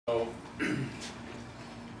So,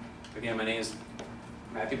 again, my name is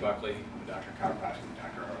Matthew Buckley. I'm a doctor of chiropractic,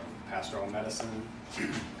 doctor of pastoral medicine.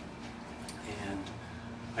 And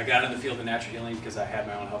I got in the field of natural healing because I had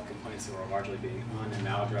my own health complaints that were largely being un- and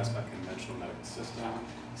now addressed by the conventional medical system.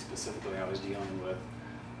 Specifically, I was dealing with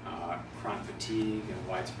chronic fatigue and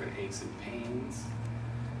widespread aches and pains.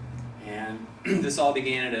 And this all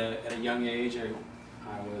began at a young age. I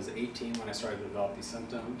was 18 when I started to develop these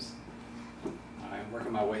symptoms.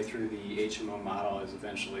 Working my way through the HMO model, I was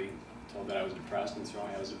eventually told that I was depressed, and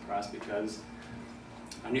certainly I was depressed because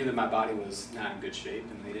I knew that my body was not in good shape,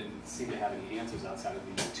 and they didn't seem to have any answers outside of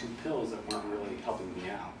these two pills that weren't really helping me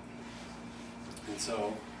out. And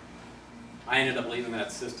so I ended up leaving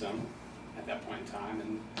that system at that point in time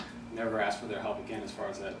and never asked for their help again as far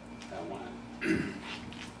as that went.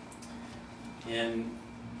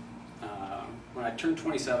 When I turned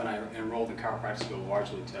 27, I enrolled in chiropractic school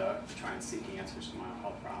largely to try and seek answers to my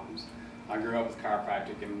health problems. I grew up with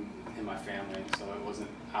chiropractic in my family, so it wasn't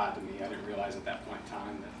odd to me. I didn't realize at that point in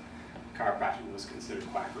time that chiropractic was considered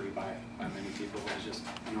quackery by many people. It was just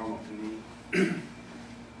normal to me.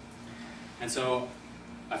 And so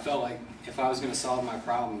I felt like if I was going to solve my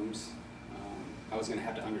problems, I was going to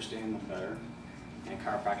have to understand them better, and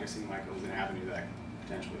chiropractic seemed like it was an avenue that could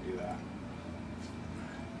potentially do that.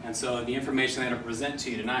 And so the information that I present to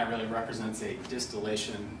you tonight really represents a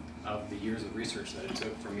distillation of the years of research that it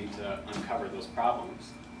took for me to uncover those problems.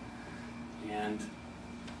 And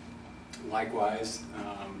likewise,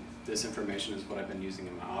 this information is what I've been using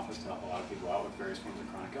in my office to help a lot of people out with various forms of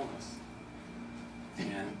chronic illness.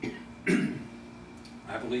 And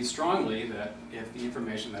I believe strongly that if the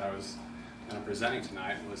information that I'm presenting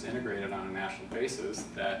tonight was integrated on a national basis,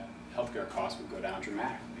 that healthcare costs would go down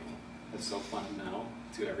dramatically. It's so fundamental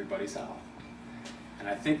to everybody's health. And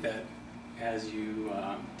I think that as you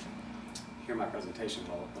hear my presentation,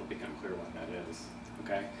 it'll become clear what that is.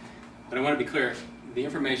 Okay? But I want to be clear, the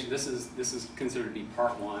information, this is considered to be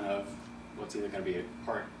part one of what's either going to be a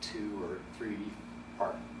part 2 or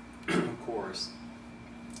 3-part course.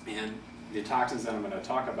 And the toxins that I'm going to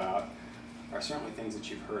talk about are certainly things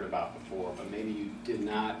that you've heard about before, but maybe you did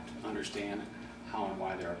not understand how and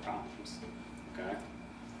why there are problems. Okay?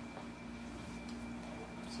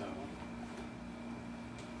 So,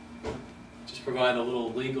 just provide a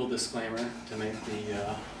little legal disclaimer to make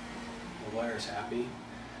the lawyers happy.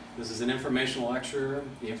 This is an informational lecture.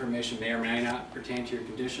 The information may or may not pertain to your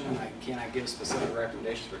condition. I cannot give specific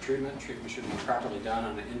recommendations for treatment. Treatment should be properly done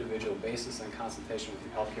on an individual basis in consultation with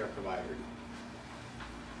your healthcare provider.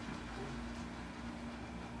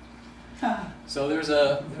 So there's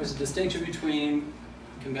a distinction between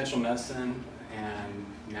conventional medicine and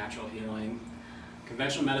natural healing.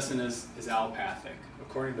 Conventional medicine is allopathic.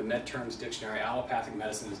 According to the MedTerms Dictionary, allopathic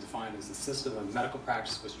medicine is defined as the system of medical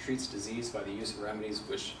practice which treats disease by the use of remedies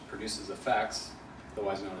which produces effects,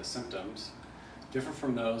 otherwise known as symptoms, different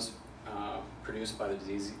from those produced by the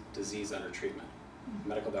disease under treatment.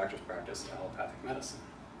 Medical doctors practice allopathic medicine.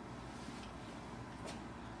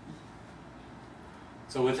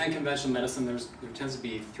 So within conventional medicine, there tends to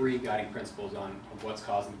be 3 guiding principles of what's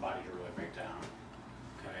causing the body to really break down.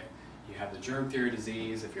 You have the germ theory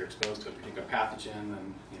disease. If you're exposed to a particular pathogen,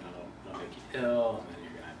 then it'll make you ill, and then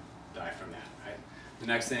you're going to die from that, right? The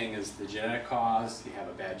next thing is the genetic cause. You have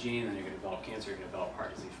a bad gene, then you're going to develop cancer. You're going to develop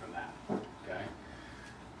heart disease from that, okay?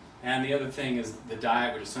 And the other thing is the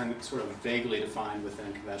diet, which is sort of vaguely defined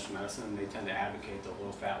within conventional medicine. They tend to advocate the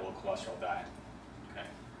low-fat, low-cholesterol diet,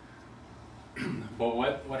 okay? But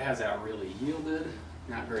what has that really yielded?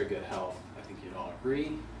 Not very good health. I think you'd all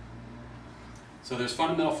agree. So there's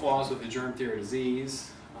fundamental flaws with the germ theory disease,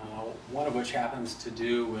 one of which happens to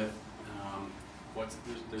do with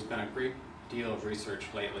there's been a great deal of research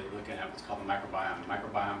lately looking at what's called the microbiome. The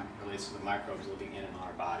microbiome relates to the microbes living in and on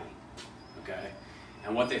our body. Okay?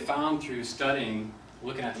 And what they found through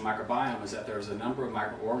looking at the microbiome is that there's a number of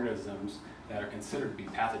microorganisms that are considered to be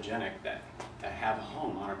pathogenic that have a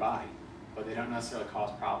home on our body, but they don't necessarily cause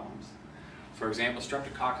problems. For example,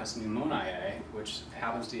 Streptococcus pneumoniae, which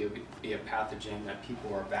happens to be a pathogen that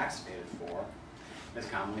people are vaccinated for, is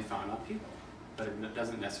commonly found on people, but it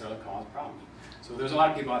doesn't necessarily cause problems. So there's a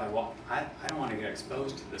lot of people out there, well, I don't want to get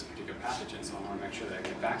exposed to this particular pathogen, so I want to make sure that I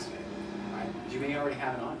get vaccinated, right? But you may already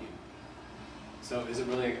have it on you. So is it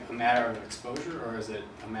really a matter of exposure, or is it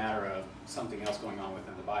a matter of something else going on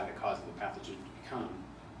within the body that causes the pathogen to become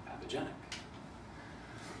pathogenic?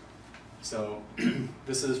 So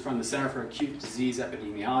this is from the Center for Acute Disease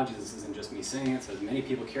Epidemiology. This isn't just me saying it. It says many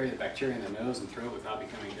people carry the bacteria in their nose and throat without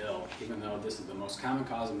becoming ill, even though this is the most common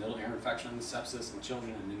cause of middle ear infections, sepsis in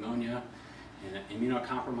children, and pneumonia in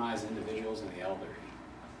immunocompromised individuals and the elderly.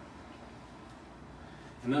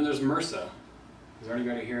 And then there's MRSA. Is there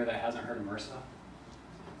anybody here that hasn't heard of MRSA?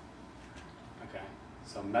 Okay,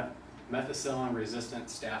 so methicillin-resistant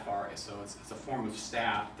Staph aureus. So it's a form of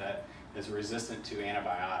staph that is resistant to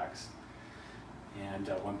antibiotics. And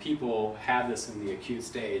when people have this in the acute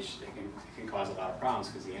stage, it can cause a lot of problems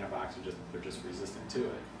because the antibiotics they're just resistant to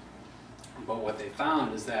it. But what they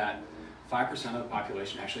found is that 5% of the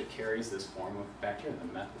population actually carries this form of bacteria, the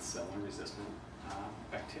methicillin-resistant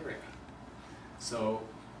bacteria. So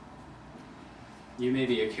you may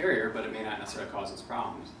be a carrier, but it may not necessarily cause us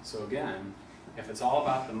problems. So again, if it's all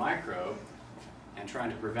about the microbe and trying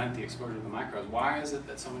to prevent the exposure to the microbes, why is it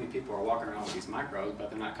that so many people are walking around with these microbes, but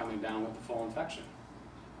they're not coming down with the full infection?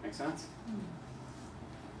 Make sense?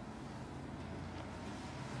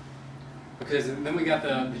 Because then we got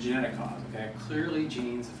the genetic cause, okay? Clearly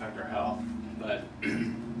genes affect our health, but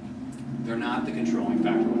they're not the controlling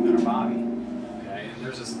factor within our body, okay? And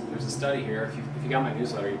there's a study here, if you got my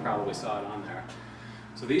newsletter, you probably saw it on there.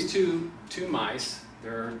 So these two mice,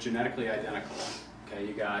 they're genetically identical, okay?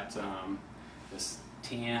 You got this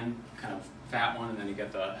tan, kind of fat one, and then you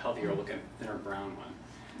get the healthier looking, thinner brown one.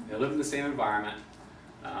 They live in the same environment,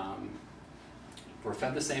 were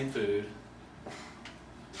fed the same food,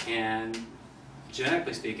 and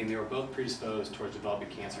genetically speaking, they were both predisposed towards developing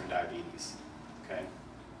cancer and diabetes, okay?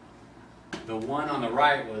 The one on the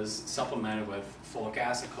right was supplemented with folic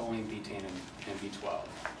acid, choline, betaine, and B12.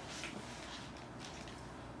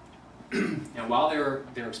 And while they were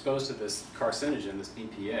exposed to this carcinogen, this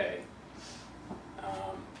BPA,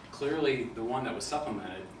 clearly the one that was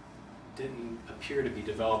supplemented didn't appear to be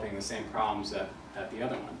developing the same problems that the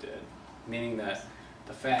other one did, meaning that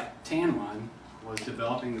the fat tan one was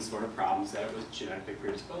developing the sort of problems that it was genetically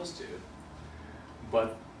predisposed to.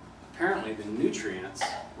 But apparently the nutrients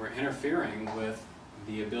were interfering with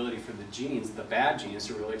the ability for the genes, the bad genes,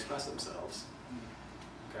 to really express themselves.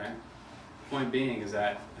 Okay? The point being is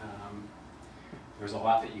that there's a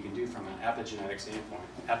lot that you can do from an epigenetic standpoint.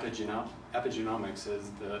 Epigenomics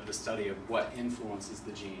is the study of what influences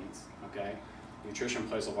the genes. Okay? Nutrition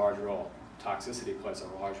plays a large role. Toxicity plays a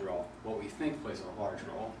large role. What we think plays a large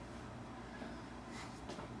role.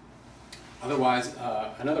 Otherwise,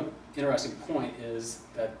 another interesting point is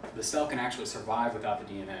that the cell can actually survive without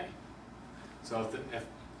the DNA. So if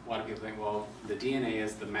a lot of people think, well, the DNA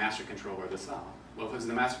is the master controller of the cell. Well, if it was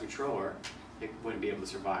the master controller, it wouldn't be able to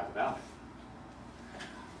survive without it.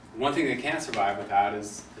 One thing they can't survive without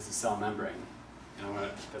is the cell membrane. And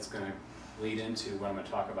that's going to lead into what I'm going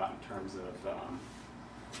to talk about in terms of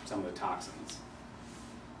some of the toxins.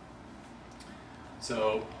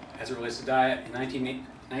 So, as it relates to diet, in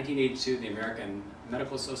 1982, the American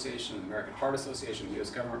Medical Association, the American Heart Association, the U.S.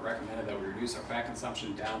 government recommended that we reduce our fat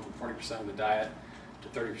consumption down from 40% of the diet to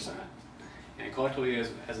 30%. And collectively,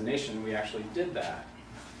 as a nation, we actually did that.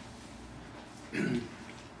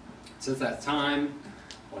 Since that time,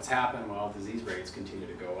 what's happened? Well, disease rates continue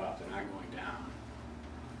to go up. They're not going down.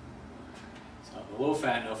 So the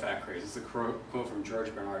low-fat, no-fat craze. This is a quote from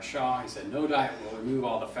George Bernard Shaw. He said, "No diet will remove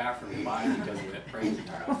all the fat from your body because the brain is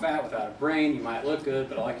entirely fat. Without a brain, you might look good,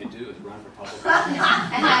 but all you can do is run for public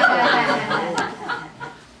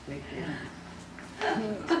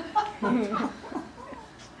office."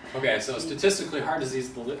 Okay, so statistically, heart disease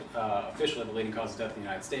is officially the leading cause of death in the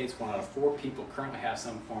United States. 1 out of 4 people currently have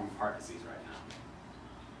some form of heart disease right now.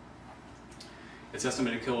 It's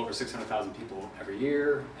estimated to kill over 600,000 people every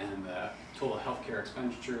year, and the total healthcare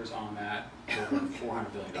expenditures on that over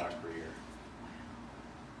 $400 billion per year.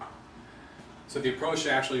 So the approach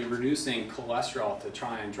to actually reducing cholesterol to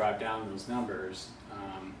try and drive down those numbers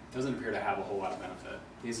doesn't appear to have a whole lot of benefit.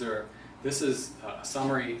 This is a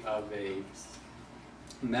summary of a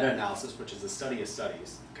meta-analysis, which is a study of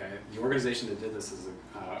studies. Okay, the organization that did this is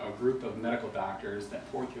a group of medical doctors that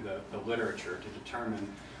poured through the literature to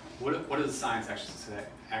determine what does the science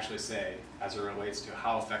actually say as it relates to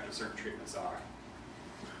how effective certain treatments are.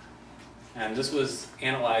 And this was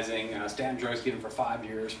analyzing statin drugs given for 5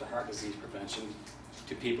 years for heart disease prevention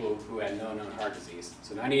to people who had no known heart disease.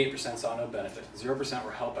 So 98% saw no benefit. 0%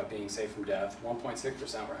 were helped by being safe from death.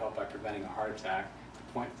 1.6% were helped by preventing a heart attack.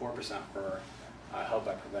 0.4% were helped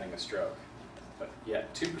by preventing a stroke. But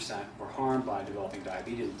yet 2% were harmed by developing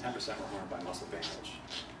diabetes and 10% were harmed by muscle damage.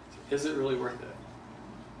 So is it really worth it?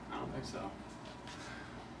 I don't think so.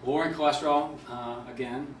 Lowering cholesterol,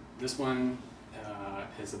 again, this one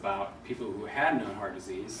is about people who had known heart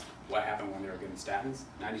disease, what happened when they were given statins.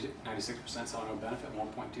 96% saw no benefit,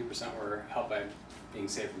 1.2% were helped by being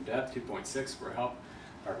saved from death, 2.6% were helped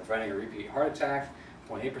by preventing a repeat heart attack,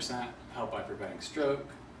 0.8% helped by preventing stroke,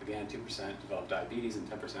 again 2% developed diabetes, and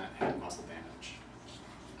 10% had muscle damage.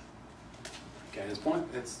 Okay,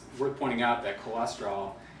 it's worth pointing out that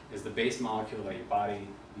cholesterol is the base molecule that your body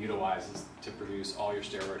utilizes to produce all your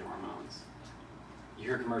steroid hormones. You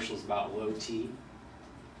hear commercials about low T,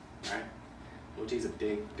 right? Low T is a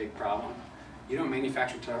big problem. You don't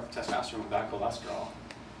manufacture testosterone without cholesterol.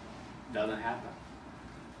 It doesn't happen.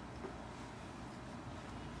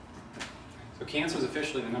 So cancer is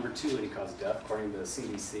officially the #2 leading cause of death, according to the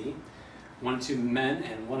CDC. 1 in 2 men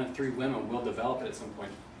and 1 in 3 women will develop it at some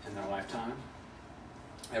point in their lifetime.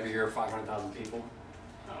 Every year, 500,000 people,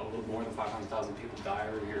 a little more than 500,000 people die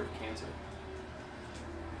every year of cancer.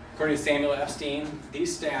 According to Samuel Epstein,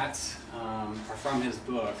 these stats are from his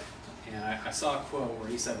book, and I saw a quote where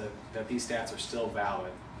he said that these stats are still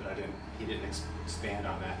valid, but he didn't expand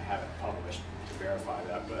on that and have it published to verify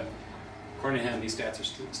that. But according to him, these stats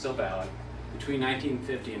are still valid. Between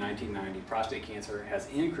 1950 and 1990, prostate cancer has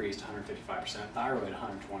increased 155%, thyroid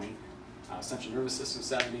 120%, central nervous system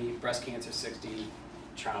 70%, breast cancer 60%,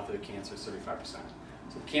 childhood cancer 35%.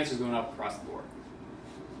 So cancer is going up across the board.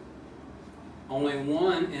 Only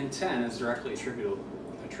 1 in 10 is directly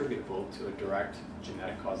attributable to a direct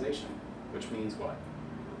genetic causation, which means what?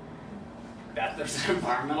 That there's an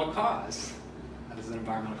environmental cause. That is an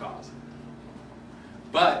environmental cause.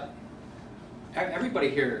 But everybody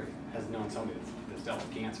here has known somebody that's dealt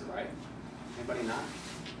with cancer, right? Anybody not?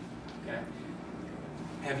 Okay.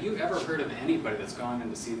 Have you ever heard of anybody that's gone in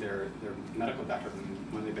to see their medical doctor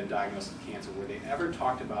when they've been diagnosed with cancer, where they ever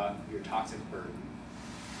talked about your toxic burden?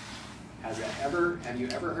 Have you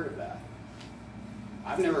ever heard of that?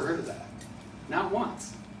 I've never heard of that. Not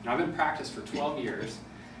once. Now, I've been in practice for 12 years,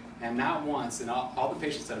 and not once in all the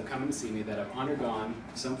patients that have come in to see me that have undergone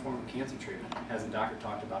some form of cancer treatment has a doctor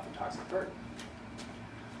talked about the toxic burden.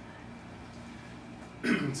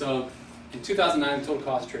 So in 2009, the total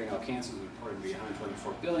cost of treating all cancers was reported to be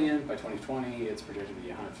 $124 billion. By 2020, it's projected to be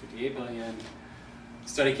 $158 billion. The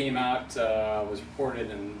study came out, was reported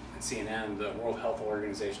in CNN, the World Health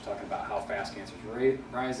Organization, talking about how fast cancer is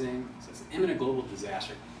rising. So it's an imminent global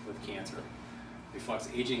disaster with cancer. It reflects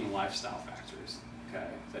aging and lifestyle factors. Okay.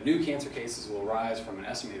 So new cancer cases will rise from an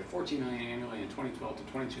estimated 14 million annually in 2012 to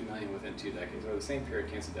 22 million within 2 decades. Over the same period,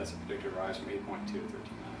 cancer deaths are predicted to rise from 8.2 to 13 million.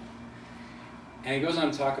 And he goes on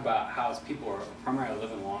to talk about how people are primarily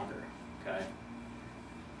living longer, okay?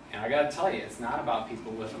 And I gotta tell you, it's not about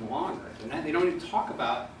people living longer. They don't even talk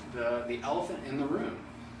about the elephant in the room.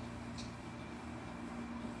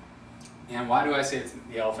 And why do I say it's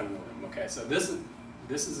the elephant in the room? Okay, so this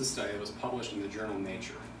is a study that was published in the journal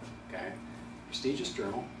Nature, okay? Prestigious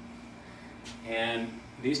journal. And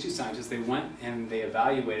these two scientists, they went and they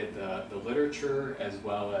evaluated the literature as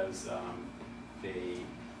well as they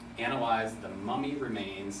analyzed the mummy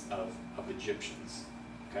remains of Egyptians,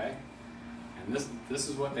 okay? And this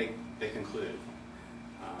is what they concluded.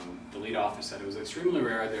 The lead author said it was extremely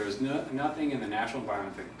rare. There was nothing in the natural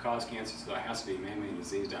environment that could cause cancer, so it has to be a man-made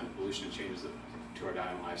disease down to pollution and changes to our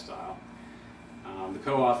diet and lifestyle. The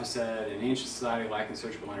co-author said, in ancient society lacking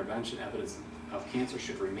surgical intervention, evidence of cancer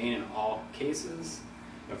should remain in all cases.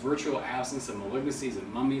 The virtual absence of malignancies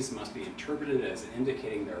in mummies must be interpreted as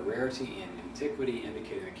indicating their rarity and antiquity,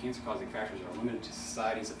 indicating that cancer-causing factors are limited to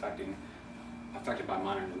societies affected by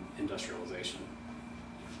modern industrialization.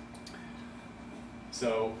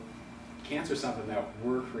 So, cancer is something that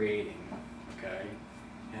we're creating, okay?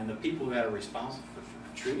 And the people that are responsible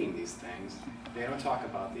for treating these things, they don't talk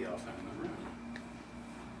about the elephant in the room.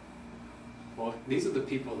 Well, these are the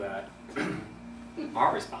people that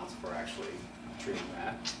are responsible for actually treating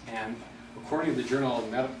that. And according to the Journal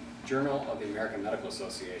of the American Medical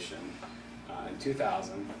Association, in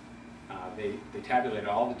 2000, they tabulated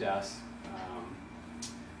all the deaths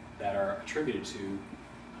that are attributed to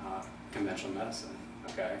conventional medicine,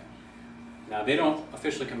 okay? Now, they don't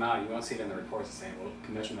officially come out, you won't see it in the reports saying, well,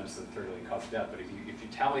 conventional medicine is the third leading cause of death, but if you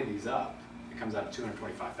tally these up, it comes out to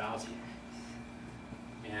 225,000.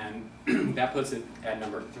 And that puts it at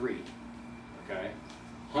number 3, okay?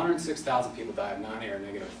 106,000 people died of non-AR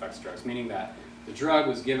negative effects drugs, meaning that the drug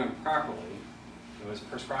was given properly, it was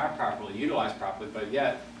prescribed properly, utilized properly, but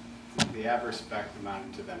yet the adverse effect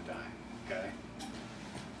amounted to them dying, okay?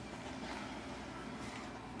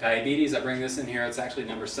 Diabetes, I bring this in here, it's actually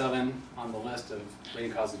number 7 on the list of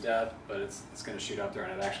leading cause of death, but it's going to shoot up there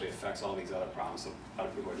and it actually affects all these other problems. So a lot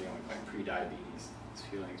of people are dealing with like pre-diabetes, it's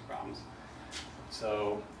fueling these problems.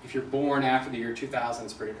 So if you're born after the year 2000,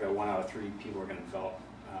 it's predicted that 1 out of 3 people are going to develop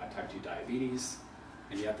type 2 diabetes.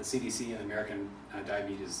 And yet the CDC and the American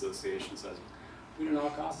Diabetes Association says, we don't know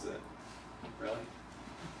what causes it. Really?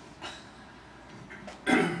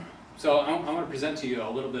 So I'm going to present to you a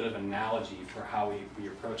little bit of an analogy for how we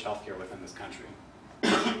approach healthcare within this country.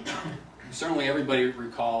 Certainly everybody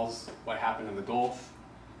recalls what happened in the Gulf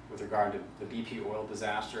with regard to the BP oil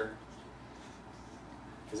disaster.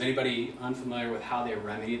 Is anybody unfamiliar with how they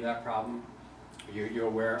remedied that problem? You're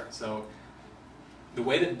aware? So the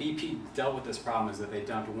way that BP dealt with this problem is that they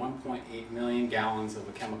dumped 1.8 million gallons of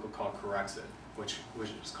a chemical called Corexit, which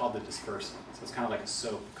is called the dispersant. So it's kind of like a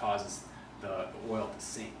soap that causes the oil to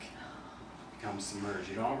sink, becomes submerged.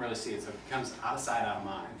 You don't really see it, so it becomes out of sight, out of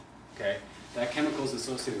mind. Okay? That chemical is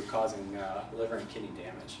associated with causing liver and kidney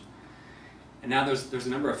damage. And now there's a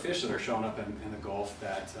number of fish that are showing up in the Gulf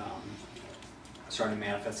that are starting to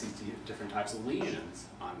manifest these different types of lesions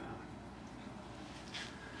on them.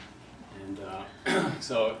 And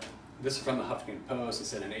so this is from the Huffington Post. It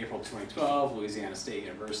said in April 2012, Louisiana State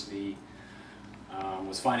University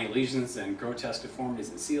was finding lesions and grotesque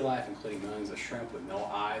deformities in sea life, including millions of shrimp with no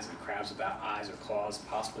eyes and crabs without eyes or claws,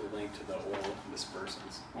 possibly linked to the oil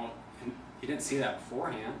dispersants. Well, you didn't see that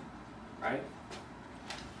beforehand, right?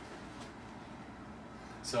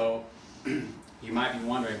 So you might be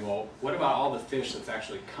wondering, well, what about all the fish that's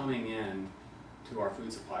actually coming in to our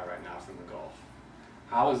food supply right now from the Gulf?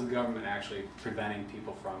 How is the government actually preventing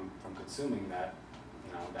people from consuming that,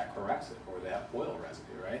 that Corexit or that oil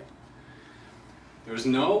residue, right? There's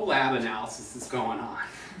no lab analysis that's going on.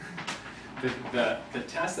 The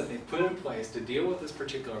test that they put in place to deal with this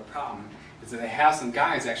particular problem is that they have some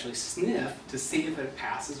guys actually sniff to see if it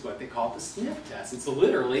passes what they call the sniff test. It's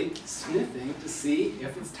literally sniffing to see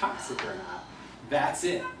if it's toxic or not. That's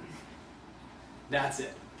it. That's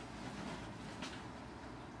it.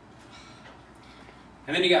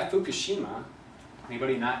 And then you got Fukushima.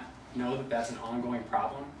 Anybody not know that that's an ongoing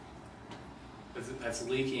problem? That's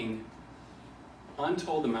leaking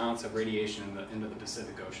untold amounts of radiation into the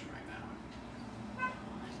Pacific Ocean right now.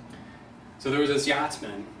 So there was this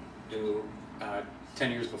yachtsman who,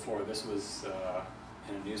 10 years before, this was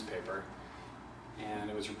in a newspaper, and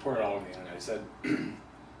it was reported all over the internet. He said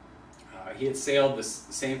he had sailed the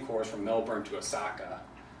same course from Melbourne to Osaka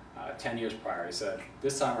 10 years prior. He said,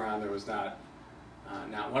 this time around there was not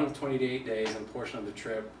one of the 28 days in a portion of the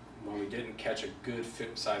trip when we didn't catch a good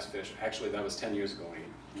sized fish. Actually, that was 10 years ago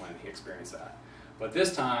when he experienced that. But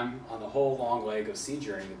this time, on the whole long leg of sea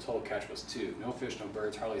journey, the total catch was 2. No fish, no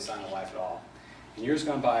birds, hardly a sign of life at all. In years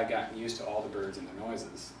gone by, I've gotten used to all the birds and their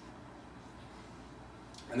noises.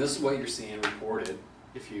 And this is what you're seeing reported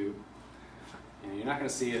if you're not going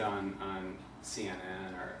to see it on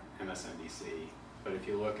CNN or MSNBC, but if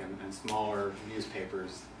you look in smaller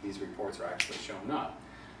newspapers, these reports are actually showing up.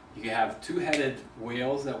 You have 2-headed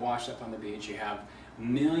whales that wash up on the beach. You have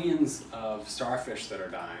millions of starfish that are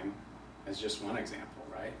dying, as just one example,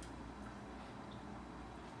 right?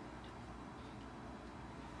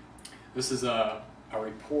 This is a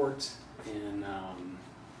report in,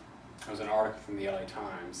 it was an article from the LA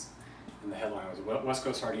Times, and the headline was, West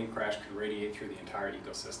Coast sardine crash could radiate through the entire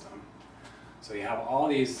ecosystem. So you have all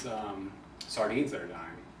these sardines that are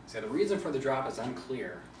dying. So the reason for the drop is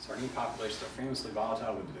unclear. Sardine populations are famously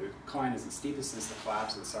volatile, but the decline is the steepest since the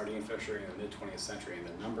collapse of the sardine fishery in the mid-20th century, and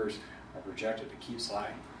the numbers are projected to keep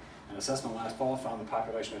sliding. An assessment last fall found the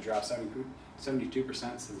population had dropped 72%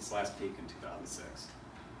 since its last peak in 2006.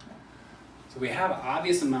 So we have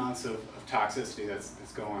obvious amounts of toxicity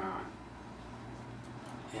that's going on.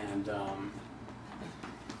 And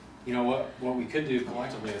what we could do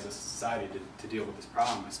collectively as a society to deal with this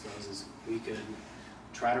problem, I suppose, is we could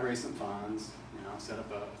try to raise some funds, set up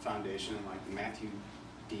a foundation like the Matthew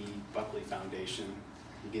D. Buckley Foundation,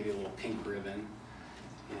 and give you a little pink ribbon,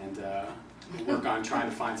 and work on trying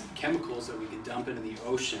to find some chemicals that we could dump into the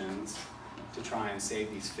oceans to try and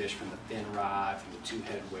save these fish from the fin rot, from the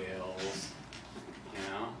 2-head whales,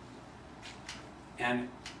 And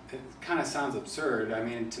it kind of sounds absurd. I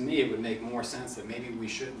mean, to me, it would make more sense that maybe we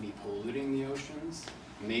shouldn't be polluting the oceans.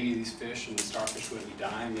 Maybe these fish and the starfish wouldn't be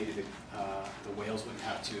dying. Maybe the whales wouldn't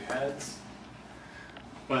have 2 heads.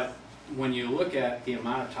 But when you look at the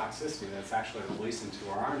amount of toxicity that's actually released into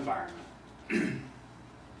our environment,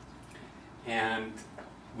 and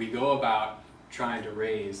we go about trying to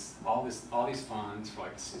raise all these funds for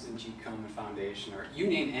like the Susan G. Komen Foundation, or you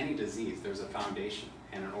name any disease, there's a foundation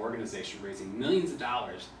and an organization raising millions of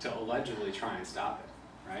dollars to allegedly try and stop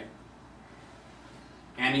it, right?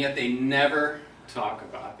 And yet they never talk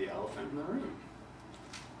about the elephant in the room.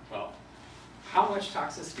 Well, how much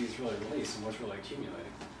toxicity is really released and what's really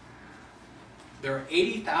accumulating? There are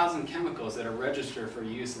 80,000 chemicals that are registered for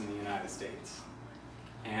use in the United States.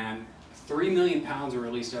 And 3 million pounds are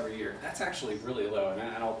released every year. That's actually really low, and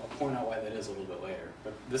I'll point out why that is a little bit later.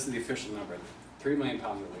 But this is the official number. 3 million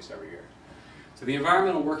pounds are released every year. So the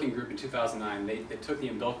Environmental Working Group in 2009, they took the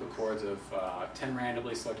umbilical cords of 10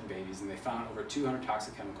 randomly selected babies, and they found over 200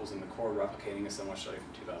 toxic chemicals in the cord replicating a similar study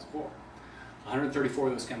from 2004. 134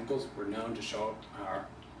 of those chemicals were known to shown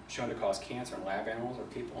to cause cancer in lab animals or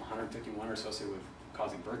people. 151 are associated with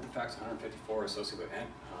causing birth defects. 154 are associated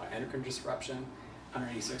with endocrine disruption.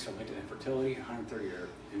 186 are linked to infertility. 130 are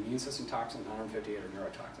immune system toxins. 158 are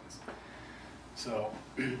neurotoxins. So,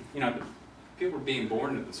 people are being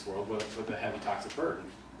born into this world with a heavy toxic burden.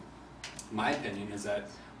 My opinion is that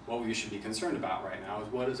what we should be concerned about right now is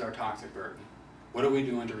what is our toxic burden? What are we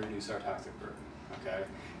doing to reduce our toxic burden? Okay?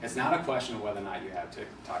 It's not a question of whether or not you have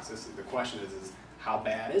toxicity. The question is how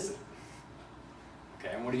bad is it?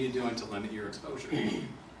 Okay, and what are you doing to limit your exposure?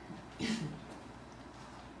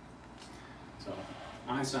 So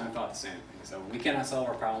Einstein thought the same thing. So we cannot solve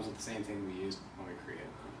our problems with the same thing we used when we created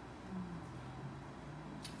them.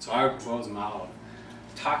 So I would propose a model of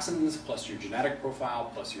toxins plus your genetic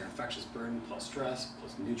profile plus your infectious burden plus stress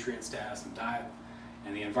plus nutrient status and diet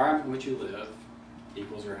and the environment in which you live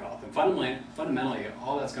equals your health. And fundamentally,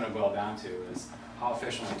 all that's going to boil down to is how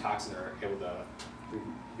efficiently toxins are able to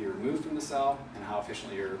be removed from the cell and how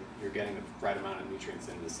efficiently you're getting the right amount of nutrients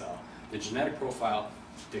into the cell. The genetic profile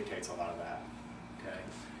dictates a lot of that. Okay?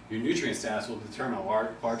 Your nutrient status will determine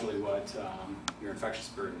largely what your infectious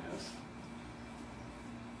burden is.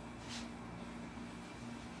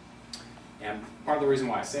 And part of the reason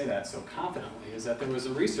why I say that so confidently is that there was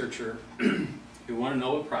a researcher who won a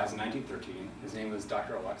Nobel Prize in 1913. His name was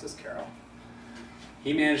Dr. Alexis Carrel.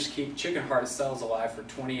 He managed to keep chicken heart cells alive for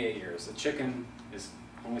 28 years. The chicken is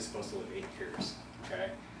only supposed to live 8 years. Okay?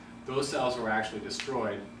 Those cells were actually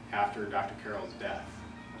destroyed after Dr. Carrel's death.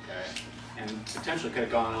 Okay? And potentially could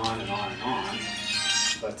have gone on and on and on,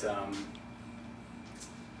 but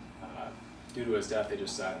due to his death, they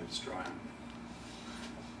just decided to destroy him.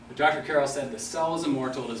 But Dr. Carrel said the cell is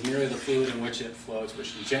immortal. It is merely the fluid in which it floats,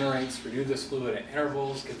 which degenerates. Renew this fluid at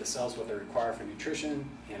intervals, give the cells what they require for nutrition,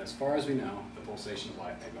 and as far as we know, the pulsation of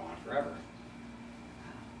life may go on forever.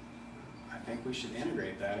 I think we should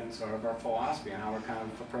integrate that in sort of our philosophy and how we're kind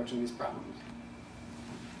of approaching these problems.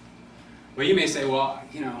 Well, you may say, well,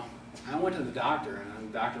 I went to the doctor and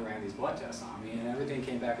the doctor ran these blood tests on me and everything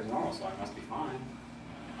came back as normal, so I must be fine.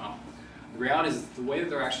 Well, the reality is the way that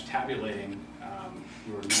they're actually tabulating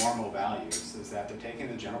your normal values is that they're taking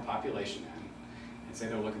the general population in and say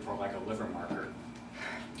they're looking for like a liver marker.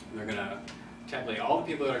 And they're going to tabulate all the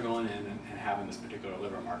people that are going in and having this particular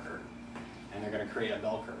liver marker. And they're going to create a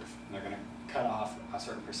bell curve. And they're going to cut off a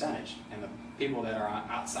certain percentage. And the people that are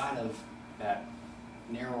outside of that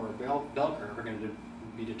narrower bell curve are going to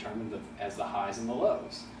be determined as the highs and the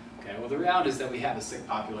lows. Okay. Well, the reality is that we have a sick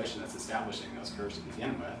population that's establishing those curves to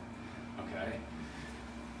begin with. Okay.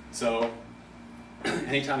 So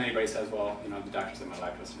anytime anybody says, well, the doctor said my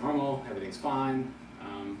lactose is normal, everything's fine,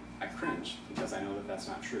 I cringe because I know that that's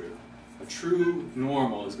not true. A true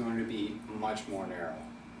normal is going to be much more narrow.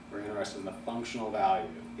 We're interested in the functional value,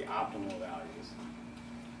 the optimal values.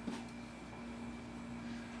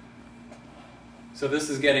 So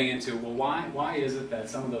this is getting into, well, why is it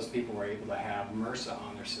that some of those people were able to have MRSA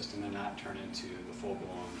on their system and not turn into the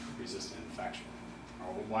full-blown resistant infection?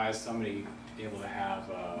 Or why is somebody able to have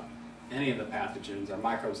any of the pathogens or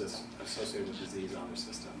microbes associated with disease on their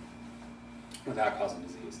system without causing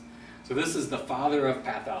disease? So this is the father of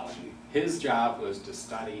pathology. His job was to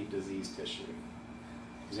study disease tissue.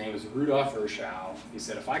 His name was Rudolf Virchow. He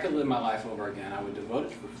said, if I could live my life over again, I would devote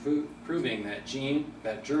it to proving that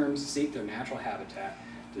germs seek their natural habitat,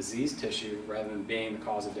 diseased tissue, rather than being the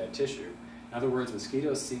cause of dead tissue. In other words,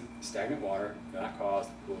 mosquitoes seek stagnant water, that cause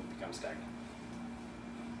the pool becomes stagnant.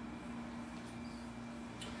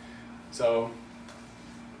 So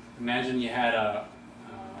imagine you had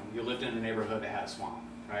you lived in a neighborhood that had a swamp,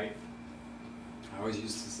 right? I always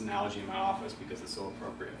use this analogy in my office because it's so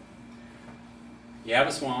appropriate. You have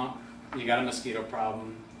a swamp, you got a mosquito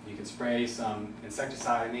problem, you can spray some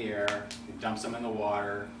insecticide in the air, you dump some in the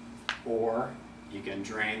water, or you can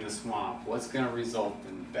drain the swamp. What's going to result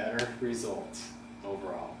in better results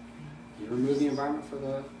overall? You remove the environment for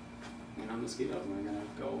the mosquitoes and they're going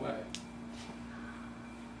to go away.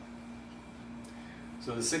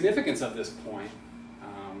 So the significance of this point,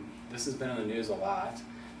 this has been in the news a lot.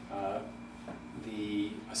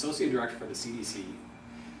 The Associate Director for the CDC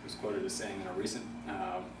was quoted as saying in a recent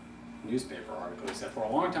newspaper article, he said, for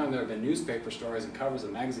a long time there have been newspaper stories and covers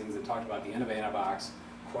of magazines that talked about the end of antibiotics, ?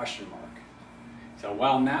 So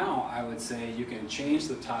while now I would say you can change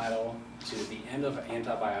the title to the end of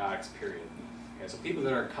antibiotics, period. Okay, so people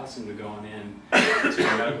that are accustomed to going in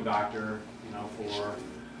to a medical doctor, for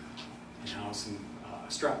some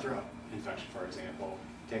strep throat, infection, for example,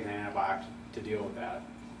 take an antibiotic to deal with that,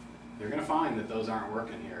 you're going to find that those aren't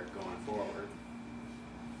working here going forward.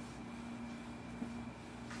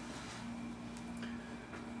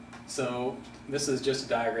 So this is just a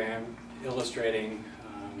diagram illustrating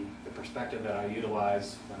the perspective that I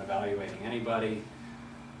utilize when evaluating anybody.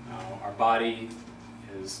 Our body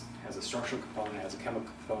has a structural component, has a chemical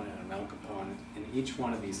component, and a mental component, and each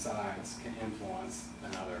one of these sides can influence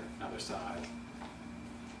another side.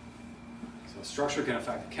 So structure can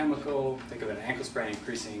affect the chemical. Think of an ankle sprain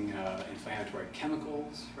increasing inflammatory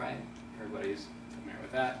chemicals, right? Everybody's familiar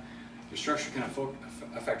with that. Your structure can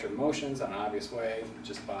affect your emotions in an obvious way,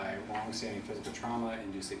 just by long-standing physical trauma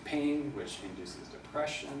inducing pain, which induces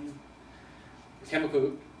depression. The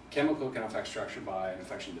chemical can affect structure by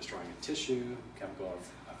infection destroying a tissue. Chemical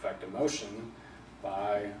affect emotion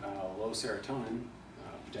by low serotonin,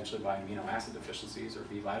 potentially by amino acid deficiencies or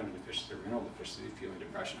B vitamin deficiency or mineral deficiency, fueling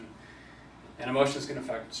depression. And emotions can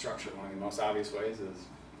affect structure. One of the most obvious ways is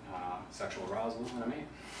sexual arousal in a man.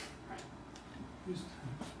 Right?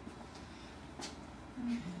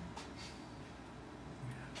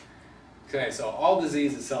 Okay, so all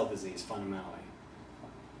disease is cell disease fundamentally.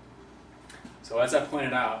 So as I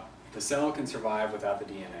pointed out, the cell can survive without the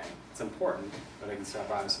DNA. It's important, but it can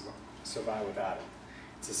survive without it.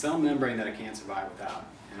 It's a cell membrane that it can't survive without.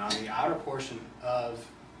 And on the outer portion of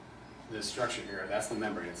this structure here, that's the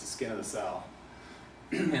membrane, it's the skin of the cell.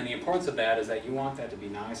 And the importance of that is that you want that to be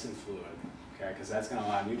nice and fluid, okay? Because that's going to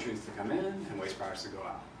allow nutrients to come in and waste products to go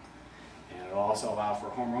out. And it'll also allow for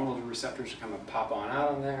hormonal receptors to come and pop on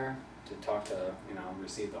out on there to talk to,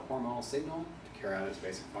 receive the hormonal signal to carry out its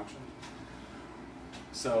basic function.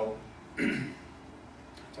 So, Dr.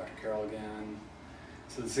 Carroll again.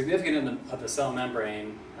 So the significance of the cell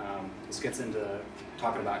membrane, this gets into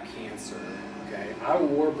talking about cancer, okay? Otto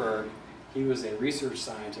Warburg, he was a research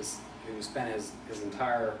scientist who spent his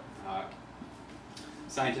entire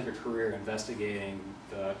scientific career investigating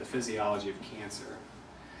the physiology of cancer.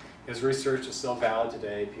 His research is still valid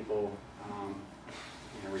today. People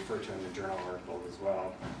refer to him in journal articles as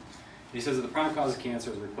well. He says that the prime cause of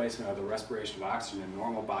cancer is the replacement of the respiration of oxygen in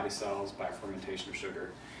normal body cells by fermentation of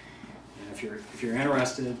sugar. And if you're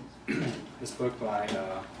interested, this book by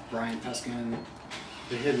Brian Peskin,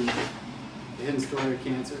 The Hidden Story of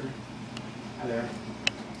Cancer. Hi there.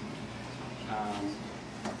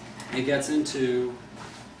 It gets into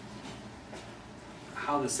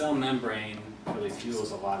how the cell membrane really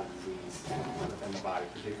fuels a lot of disease within the body,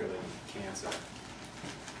 particularly cancer.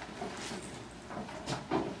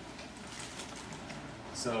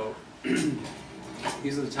 So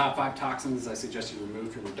these are the top 5 toxins I suggest you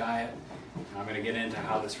remove from your diet. I'm going to get into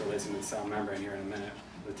how this relates into the cell membrane here in a minute.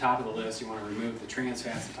 At the top of the list, you want to remove the trans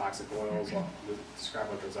fats and toxic oils. I'll describe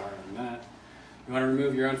what those are in a minute. You want to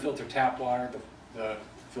remove your unfiltered tap water. The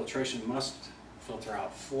filtration must filter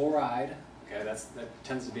out fluoride. Okay, that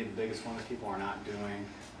tends to be the biggest one that people are not doing.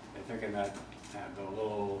 They're thinking that the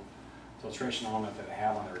little filtration element that they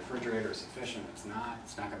have on the refrigerator is sufficient. It's not.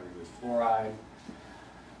 It's not going to remove fluoride.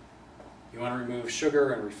 You want to remove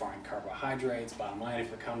sugar and refined carbohydrates. Bottom line,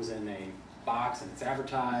 if it comes in a box and it's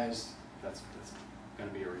advertised, that's going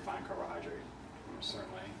to be a refined carbohydrate,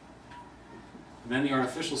 certainly. And then the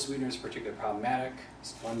artificial sweeteners, particularly problematic.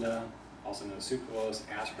 Splenda, also known as sucralose,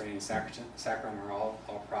 aspartame, and saccharin are all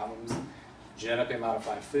problems. Genetically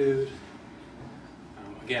modified food.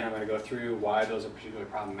 Again, I'm going to go through why those are particularly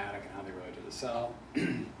problematic and how they relate to the cell.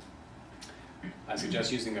 I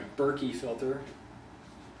suggest using a Berkey filter,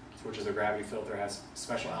 which is a gravity filter, has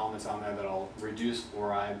special elements on there that'll reduce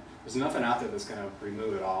fluoride. There's nothing out there that's going to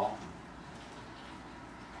remove it all.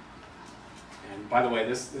 And by the way,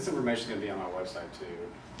 this information is going to be on my website too,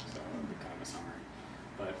 so it'll be kind of a summary.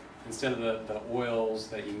 But instead of the oils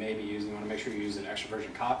that you may be using, you want to make sure you use an extra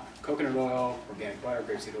virgin coconut oil, organic butter,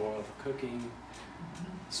 grapeseed oil for cooking,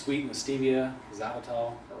 sweetened with stevia,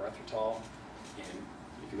 xylitol or erythritol. And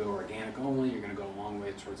if you go organic only, you're going to go a long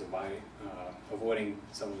way towards avoiding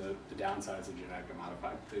some of the downsides of genetically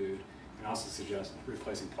modified food. And also suggest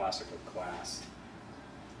replacing plastic with glass.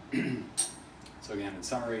 So again, in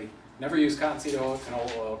summary, never use cottonseed oil,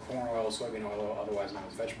 canola oil, corn oil, soybean oil, otherwise known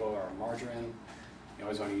as vegetable oil or margarine. You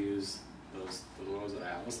always want to use those oils that I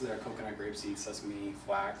have listed there: coconut, grapeseed, sesame,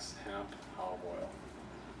 flax, hemp, olive oil.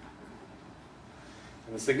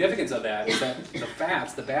 And the significance of that is that the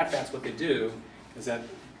fats, the bad fats, what they do is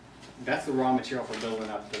that's the raw material for building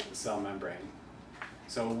up the cell membrane.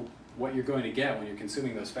 So what you're going to get when you're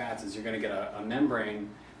consuming those fats is you're going to get a membrane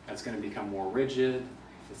that's going to become more rigid.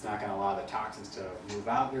 It's not going to allow the toxins to move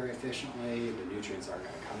out very efficiently, the nutrients aren't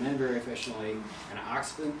going to come in very efficiently, and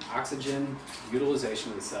oxygen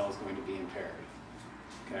utilization of the cell is going to be impaired.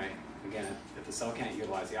 Okay? Again, if the cell can't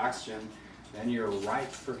utilize the oxygen, then you're ripe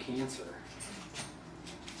for cancer.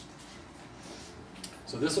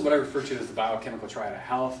 So this is what I refer to as the biochemical triad of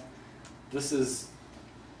health. This is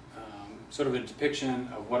sort of a depiction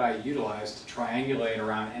of what I utilize to triangulate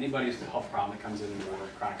around anybody's health problem that comes in with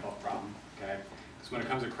a chronic health problem. Okay? Because when it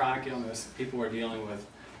comes to chronic illness, people are dealing with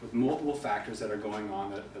multiple factors that are going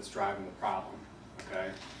on that's driving the problem.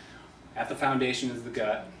 Okay? At the foundation is the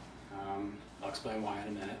gut. I'll explain why in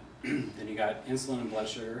a minute. Then you got insulin and blood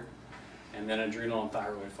sugar, and then adrenal and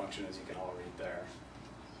thyroid function, as you can all read there.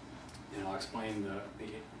 And I'll explain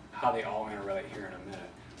how they all interrelate here in a minute.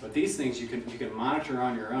 But these things you can monitor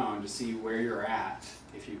on your own to see where you're at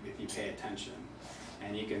if you pay attention,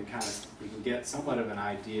 and you can get somewhat of an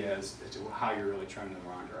idea as to how you're really trending in the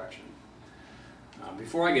wrong direction.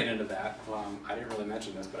 Before I get into that, I didn't really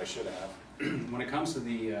mention this, but I should have. When it comes to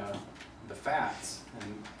the fats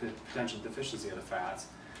and the potential deficiency of the fats,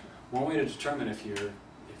 one way to determine if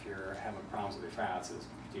you're having problems with your fats is,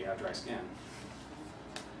 do you have dry skin?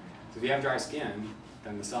 So if you have dry skin,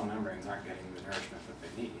 then the cell membranes aren't getting the nourishment that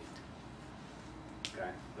they need. Okay,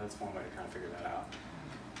 that's one way to kind of figure that out.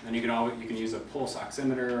 Then you can use a pulse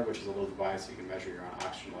oximeter, which is a little device you can measure your own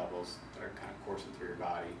oxygen levels that are kind of coursing through your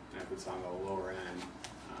body. And if it's on the lower end,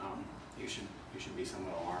 you should be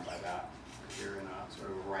somewhat alarmed by that, because you're in a sort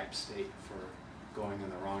of a ripe state for going in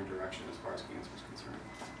the wrong direction as far as cancer is concerned.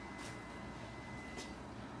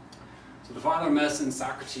 So the father of medicine,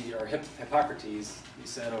 Socrates, or Hippocrates, he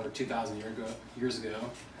said over 2,000 years ago,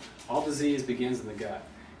 all disease begins in the gut.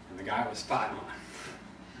 And the guy was spot on.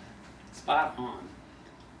 Spot on.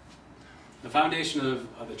 The foundation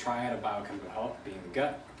of the triad of biochemical health being the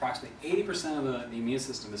gut, approximately 80% of the immune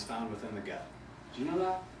system is found within the gut. Do you know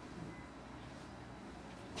that?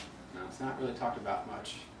 No, it's not really talked about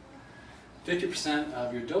much. 50%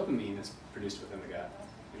 of your dopamine is produced within the gut.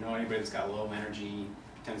 You know anybody that's got low energy,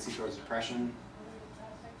 tendency towards depression,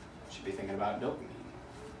 should be thinking about dopamine.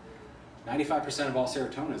 95% of all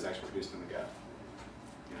serotonin is actually produced in the gut.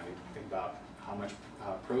 You know, you think about how much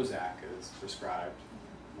Prozac is prescribed,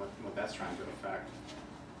 what that's trying to affect.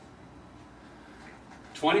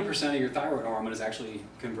 20% of your thyroid hormone is actually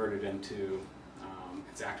converted into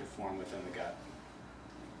its active form within the gut.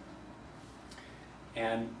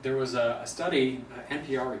 And there was a study,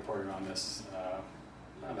 NPR reported on this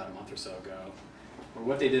about a month or so ago, where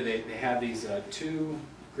what they did, they had these two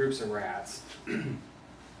groups of rats.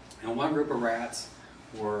 And one group of rats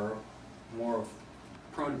were more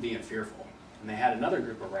prone to being fearful. And they had another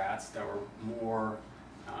group of rats that were more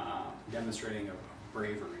demonstrating of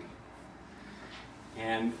bravery.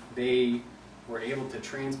 And they were able to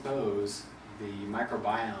transpose the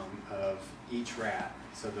microbiome of each rat.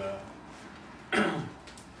 So the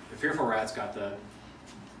fearful rats got the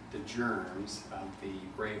germs of the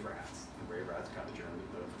brave rats. The brave rats got the germs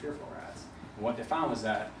of the fearful rats. And what they found was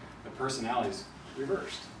that the personalities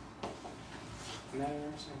reversed. Isn't that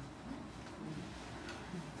interesting?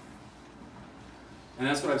 And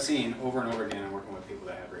that's what I've seen over and over again in working with people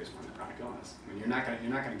that have various forms of chronic illness. I mean, you're not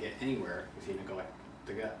going to get anywhere if you neglect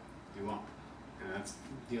the gut. You won't. And that's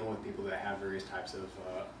dealing with people that have various types of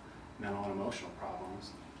mental and emotional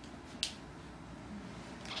problems.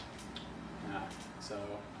 So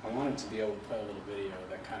I wanted to be able to play a little video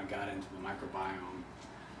that kind of got into the microbiome,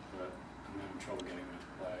 but I'm having trouble getting it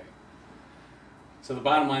to play. So the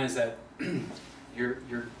bottom line is that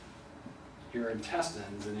your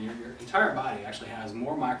intestines and your entire body actually has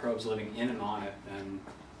more microbes living in and on it than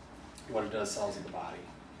what it does cells in the body.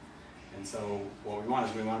 And so what we want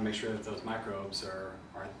is we want to make sure that those microbes are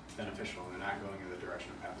beneficial and they're not going in the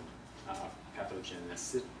direction of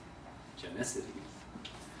pathogenicity.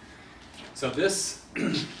 So this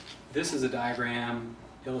is a diagram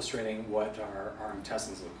illustrating what our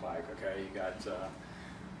intestines look like. Okay, you got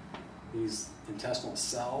these intestinal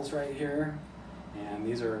cells right here, and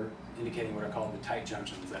these are indicating what are called the tight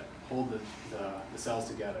junctions that hold the cells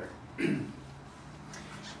together.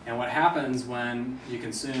 And what happens when you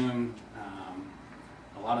consume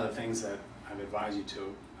a lot of the things that I've advised you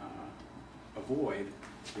to avoid,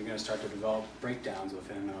 you're going to start to develop breakdowns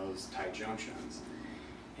within those tight junctions.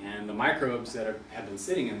 And the microbes that have been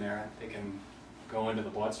sitting in there, they can go into the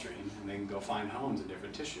bloodstream and they can go find homes in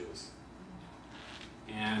different tissues.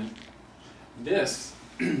 And this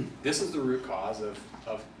is the root cause of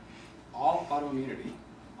all autoimmunity,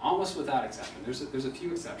 almost without exception. There's a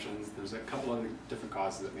few exceptions. There's a couple other different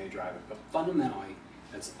causes that may drive it, but fundamentally,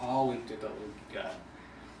 it's all we've got.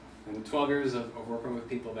 In 12 years of working with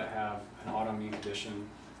people that have an autoimmune condition,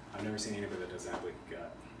 I've never seen anybody that doesn't have leaky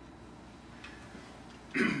gut.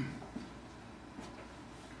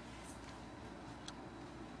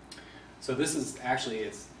 So this is actually,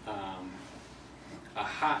 it's a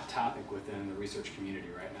hot topic within the research community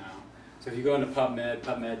right now. So if you go into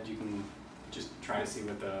PubMed, you can just try to see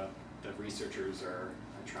what the researchers are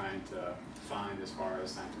trying to find as far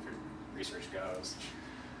as scientific research goes.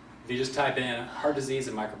 If you just type in heart disease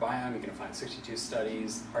and microbiome, you're going to find 62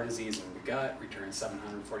 studies. Heart disease in the gut returns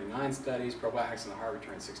 749 studies. Probiotics in the heart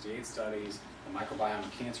returns 68 studies. The microbiome in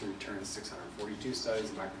cancer returns 642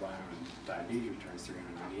 studies. The microbiome in diabetes returns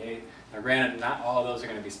 398. Now granted, not all of those are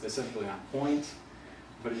going to be specifically on point,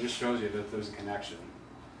 but it just shows you that there's a connection.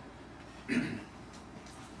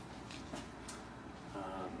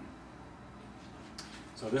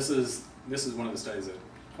 So this is one of the studies that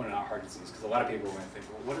pointed out heart disease, because a lot of people are going to think,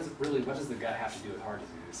 well, what does the gut have to do with heart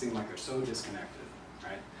disease? It seems like they're so disconnected,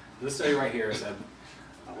 right? This study right here said,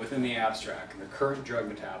 within the abstract, the current drug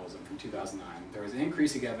metabolism from 2009, there is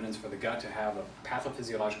increasing evidence for the gut to have a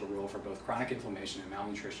pathophysiological role for both chronic inflammation and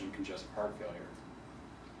malnutrition and congestive heart failure.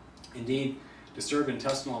 Indeed, disturbed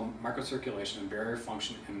intestinal microcirculation and barrier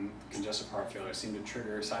function in congestive heart failure seem to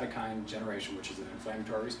trigger cytokine generation, which is an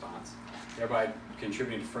inflammatory response, thereby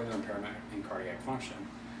contributing to further impairment in cardiac function.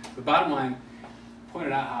 The bottom line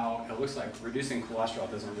pointed out how it looks like reducing cholesterol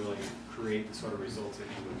doesn't really create the sort of results that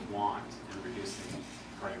you would want in reducing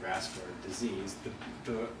cardiovascular disease.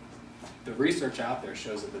 The research out there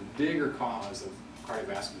shows that the bigger cause of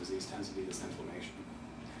cardiovascular disease tends to be this inflammation.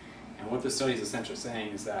 And what this study is essentially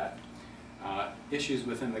saying is that issues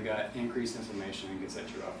within the gut increase inflammation and can set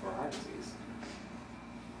you up for heart disease.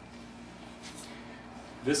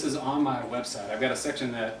 This is on my website. I've got a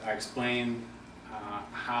section that I explain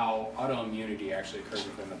how autoimmunity actually occurs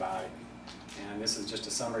within the body. And this is just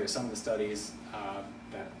a summary of some of the studies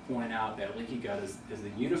that point out that leaky gut is the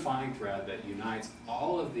unifying thread that unites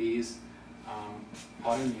all of these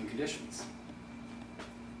autoimmune conditions.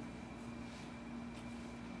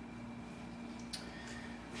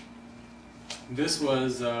 This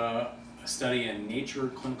was a study in Nature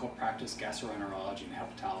Clinical Practice Gastroenterology and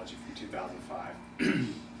Hepatology from 2005.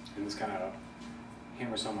 And this kind of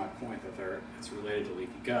hammers home my point that it's related to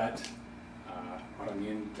leaky gut,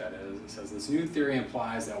 autoimmune that is. It says this new theory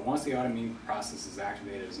implies that once the autoimmune process is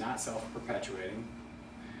activated, it is not self-perpetuating.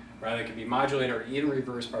 Rather, it can be modulated or even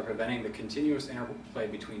reversed by preventing the continuous interplay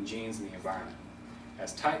between genes and the environment.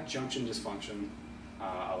 As tight junction dysfunction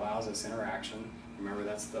allows this interaction, remember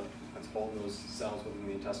that's holding those cells within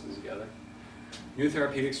the intestines together. New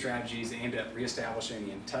therapeutic strategies aimed at reestablishing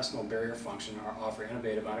the intestinal barrier function offer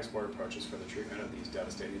innovative, unexplored approaches for the treatment of these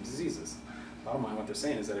devastating diseases. Bottom line, what they're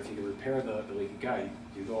saying is that if you can repair the leaky gut,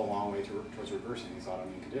 you go a long way towards reversing these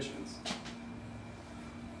autoimmune conditions.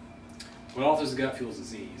 What alters the gut fuels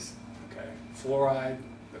disease. Okay, fluoride,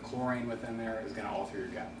 the chlorine within there is going to alter your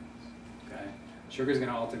gut. Okay, sugar is going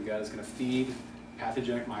to alter the gut. It's going to feed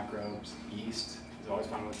pathogenic microbes. Yeast is always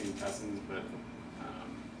found with the intestines, but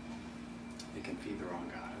it can feed the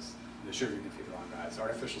wrong guys. The sugar can feed the wrong guys.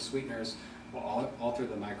 Artificial sweeteners will alter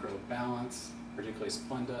the microbe balance, particularly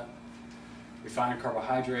Splenda. Refined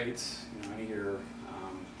carbohydrates, any of your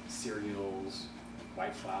cereals,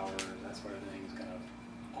 white flour, that sort of thing is going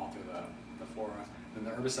to alter the flora. And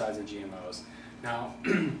the herbicides and GMOs. Now,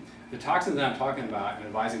 the toxins that I'm talking about and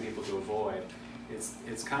advising people to avoid,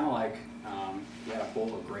 it's kind of like you had a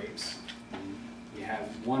bowl of grapes. And you have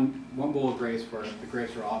one bowl of grapes where the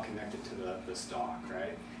grapes are all connected to the stalk,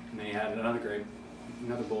 right? And then you had another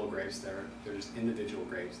bowl of grapes there. There's individual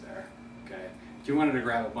grapes there, okay? If you wanted to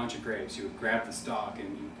grab a bunch of grapes, you would grab the stalk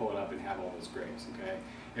and you pull it up and have all those grapes, okay?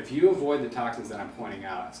 If you avoid the toxins that I'm pointing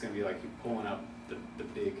out, it's going to be like you pulling up the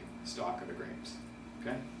big stalk of the grapes,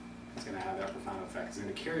 okay? It's going to have that profound effect. It's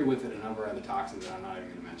going to carry with it a number of other toxins that I'm not even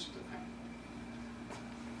going to mention today.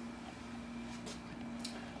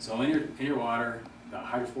 So in your water, the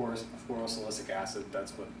hydrofluorosilicic acid,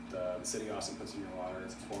 that's what the city also puts in your water.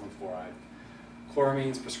 It's a form of fluoride.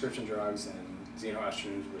 Chloramines, prescription drugs, and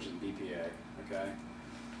xenoestrogens, which is BPA. Okay,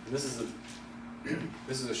 and this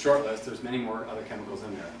is a short list. There's many more other chemicals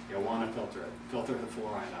in there. You'll want to filter it. Filter the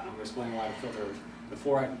fluoride out. I'm going to explain why the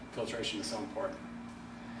fluoride filtration is so important.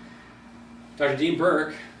 Dr. Dean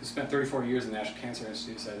Burke, who spent 34 years in the National Cancer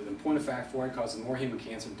Institute, said that in point of fact, fluoride causes more human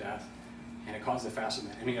cancer death, and it causes it faster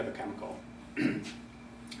than any other chemical.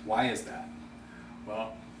 Why is that?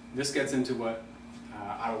 Well, this gets into what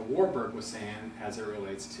Otto Warburg was saying as it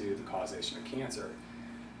relates to the causation of cancer.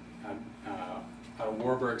 Otto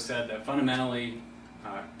Warburg said that fundamentally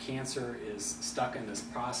cancer is stuck in this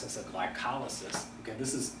process of glycolysis. Okay,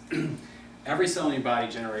 this is every cell in your body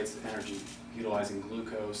generates energy utilizing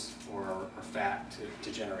glucose or fat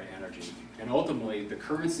to generate energy. And ultimately, the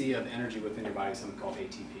currency of energy within your body is something called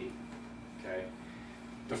ATP. Okay?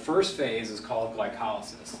 The first phase is called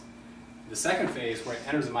glycolysis. The second phase, where it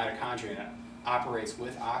enters the mitochondria and operates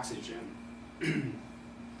with oxygen,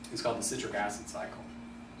 is called the citric acid cycle.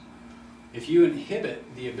 If you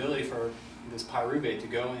inhibit the ability for this pyruvate to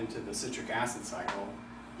go into the citric acid cycle,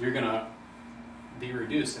 you're going to be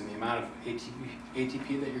reduced in the amount of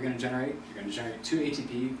ATP that you're going to generate. You're going to generate 2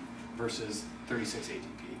 ATP versus 36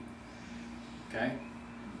 ATP. Okay?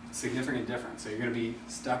 Significant difference. So you're going to be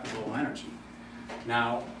stuck with low energy.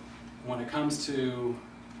 Now, when it comes to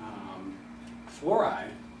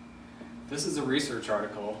fluoride, this is a research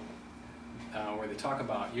article where they talk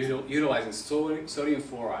about utilizing sodium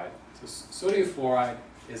fluoride. So sodium fluoride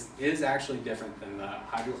is actually different than the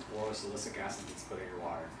hydrofluorosilicic acid that's put in your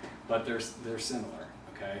water, but they're similar.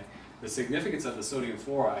 Okay. The significance of the sodium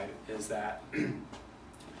fluoride is that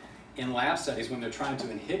in lab studies, when they're trying to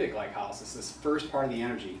inhibit glycolysis, this first part of the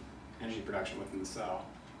energy production within the cell,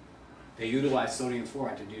 they utilize sodium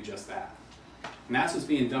fluoride to do just that. And that's what's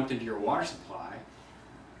being dumped into your water supply.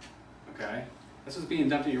 Okay? That's what's being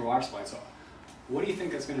dumped into your water supply. So what do you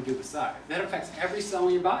think that's going to do beside? That affects every cell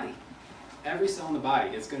in your body. Every cell in the body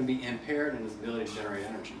is going to be impaired in its ability to generate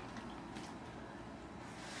energy.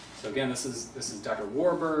 So again, this is Dr.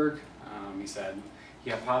 Warburg. He said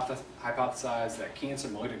he hypothesized that cancer,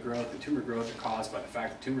 malignant growth, and tumor growth are caused by the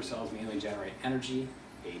fact that tumor cells mainly generate energy,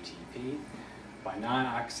 ATP, by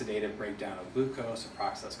non-oxidative breakdown of glucose, a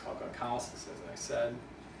process called glycolysis, as I said.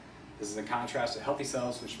 This is in contrast to healthy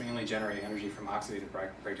cells, which mainly generate energy from oxidative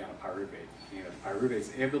breakdown of pyruvate. You know, the pyruvate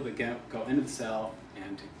is able to go into the cell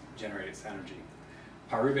and to generate its energy.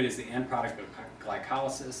 Pyruvate is the end product of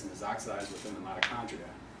glycolysis and is oxidized within the mitochondria.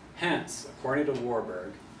 Hence, according to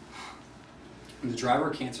Warburg, the driver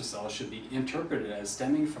of cancer cells should be interpreted as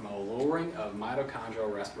stemming from a lowering of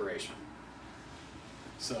mitochondrial respiration.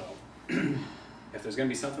 So, if there's going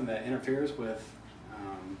to be something that interferes with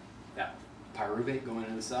that pyruvate going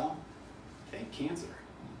into the cell, think cancer.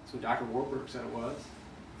 That's what Dr. Warburg said it was.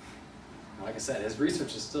 And like I said, his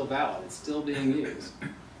research is still valid. It's still being used.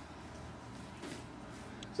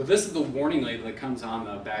 So this is the warning label that comes on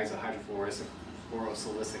the bags of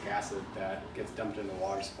hydrofluorosilicic acid that gets dumped into the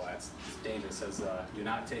water supply. It's dangerous. It says, do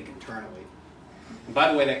not take internally. And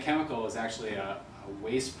by the way, that chemical is actually a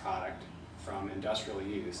waste product from industrial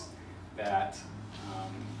use that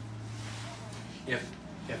if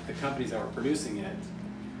the companies that were producing it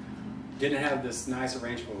didn't have this nice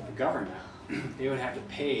arrangement with the government, they would have to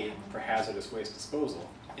pay for hazardous waste disposal.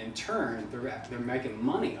 In turn, they're making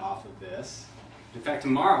money off of this. In fact,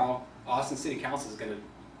 tomorrow, Austin City Council is going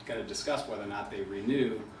to discuss whether or not they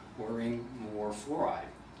renew ordering more fluoride.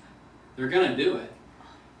 They're going to do it.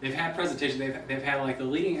 They've had presentations. They've had like the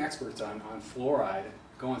leading experts on fluoride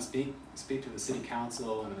go and speak to the city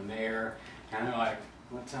council and the mayor, and they're like,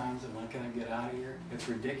 what times and when can I get out of here? It's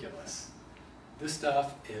ridiculous. This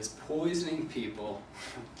stuff is poisoning people.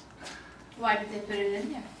 Why did they put it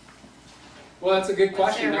in there? Well, that's a good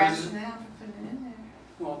question. What's their rationale for putting it in there?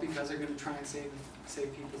 Well, because they're going to try and save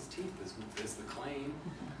people's teeth is the claim.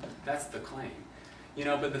 That's the claim. You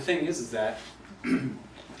know, but the thing is that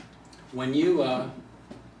when you're out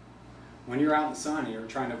in the sun and you're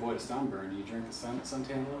trying to avoid a sunburn, do you drink the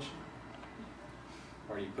suntan lotion?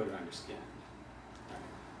 Or do you put it on your skin? Right.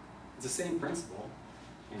 It's the same principle.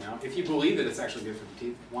 You know, if you believe that it's actually good for the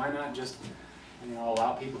teeth, why not just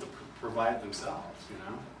allow people to provide it themselves? You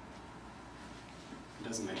know, it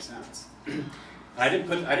doesn't make sense. I didn't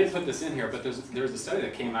put this in here, but there's a study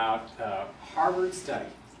that came out, Harvard study.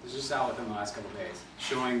 It was just out within the last couple of days,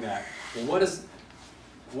 showing that what does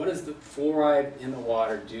the fluoride in the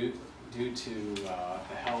water do to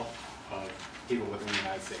the health of people within the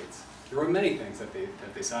United States? There were many things that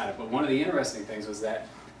they cited, but one of the interesting things was that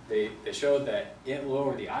they showed that it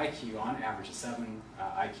lowered the IQ on average of 7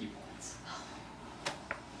 IQ points.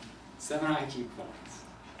 7 IQ points.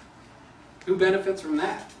 Who benefits from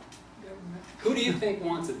that? Government. Who do you think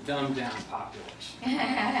wants a dumbed down population?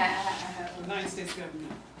 The United States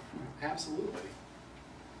government. Absolutely.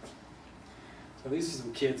 So these are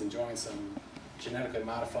some kids enjoying some genetically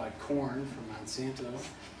modified corn from Monsanto.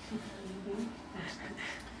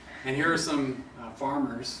 And here are some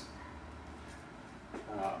farmers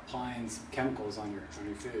applying some chemicals on your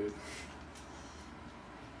food.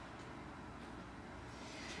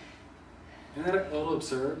 Isn't that a little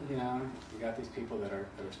absurd? You know, you got these people that are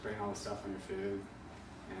spraying all this stuff on your food,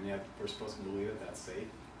 and yet we're supposed to believe that that's safe.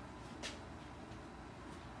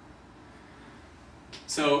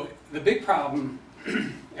 So the big problem,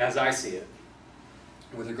 as I see it,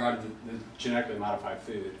 with regard to the genetically modified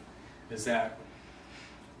food, is that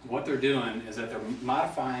what they're doing is that they're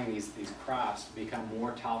modifying these crops to become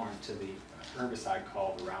more tolerant to the herbicide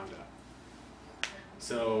called Roundup.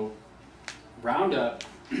 So Roundup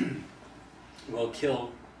will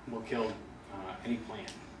kill any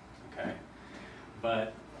plant, okay?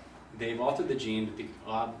 But they've altered the gene to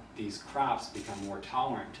allow these crops become more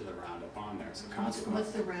tolerant to the Roundup on there. So consequently,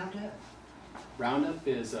 What's the Roundup? Roundup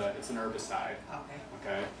is it's an herbicide.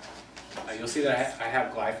 Okay. Okay. You'll see that I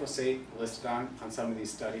have glyphosate listed on some of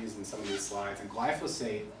these studies and some of these slides. And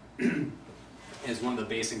glyphosate is one of the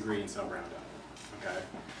base ingredients of Roundup. Okay.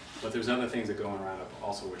 But there's other things that go in Roundup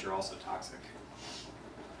also, which are also toxic.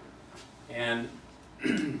 And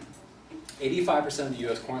 85% of the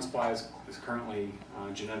U.S. corn supply is currently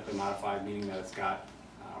genetically modified, meaning that it's got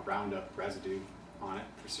Roundup residue on it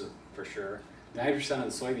for sure. 90% of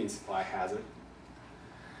the soybean supply has it.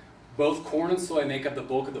 Both corn and soy make up the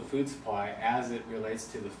bulk of the food supply as it relates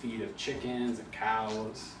to the feed of chickens and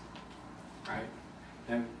cows, right?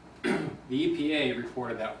 And the EPA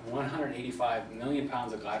reported that 185 million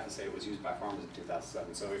pounds of glyphosate was used by farmers in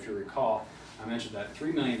 2007. So if you recall, I mentioned that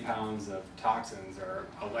 3 million pounds of toxins are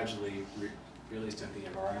allegedly released into the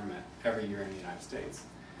environment every year in the United States.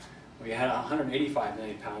 We had 185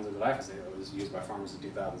 million pounds of glyphosate that was used by farmers in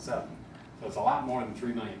 2007. So it's a lot more than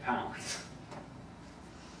 3 million pounds.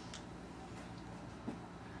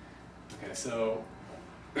 Okay, so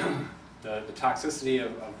the toxicity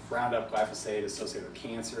of Roundup glyphosate is associated with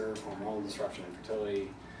cancer, hormonal disruption, infertility,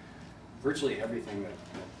 virtually everything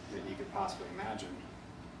that you could possibly imagine.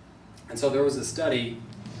 And so there was a study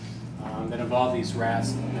that involved these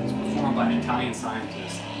rats that was performed by an Italian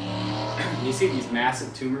scientist. And you see these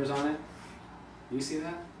massive tumors on it? Do you see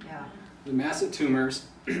that? Yeah. The massive tumors,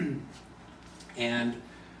 and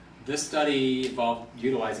this study involved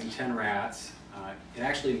utilizing 10 rats. It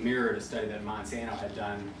actually mirrored a study that Monsanto had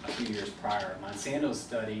done a few years prior. Monsanto's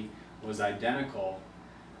study was identical,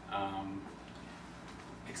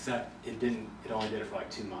 except it only did it for like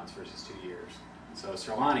 2 months versus 2 years. So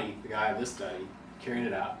Serlani, the guy of this study, carried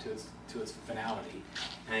it out to its finality,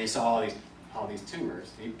 and he saw all these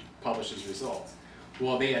tumors. He published his results.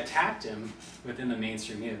 Well, they attacked him within the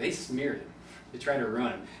mainstream media. They smeared him. They tried to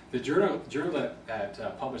ruin him. The journal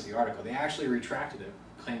that published the article, they actually retracted it,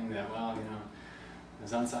 claiming that, well,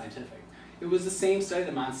 it's unscientific. It was the same study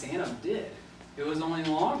that Monsanto did. It was only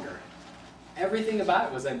longer. Everything about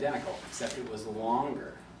it was identical, except it was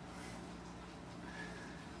longer.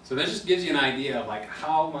 So that just gives you an idea of like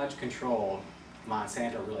how much control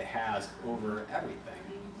Monsanto really has over everything.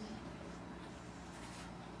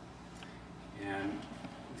 And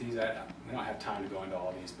these, we don't have time to go into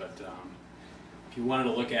all these, but if you wanted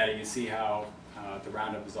to look at it, you see how the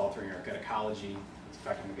Roundup is altering our gut ecology. It's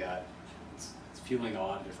affecting the gut. It's fueling a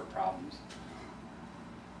lot of different problems.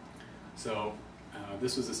 So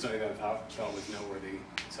this was a study that I felt was noteworthy.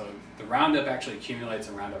 So the Roundup actually accumulates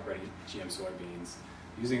in Roundup-ready GM soybeans.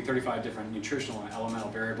 Using 35 different nutritional and elemental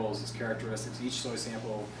variables as characteristics, each soy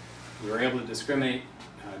sample, we were able to discriminate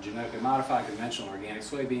genetically modified conventional organic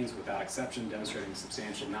soybeans without exception, demonstrating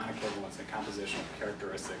substantial non-equivalence in compositional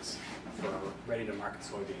characteristics for ready-to-market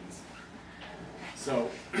soybeans. So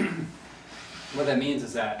what that means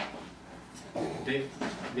is that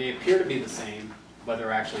they appear to be the same, but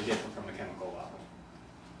they're actually different from a chemical level.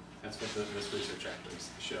 That's what this research actually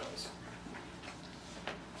shows.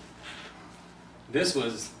 This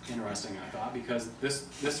was interesting, I thought, because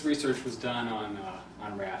this research was done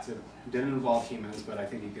on rats. It didn't involve humans, but I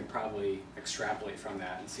think you could probably extrapolate from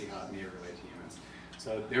that and see how it may relate to humans.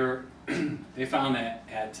 So they found that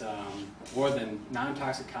at more than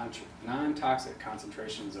non-toxic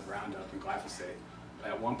concentrations of Roundup and glyphosate,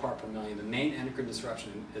 at 1 part per million, the main endocrine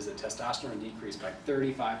disruption is a testosterone decrease by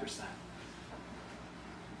 35%.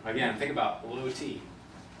 Again, think about low T.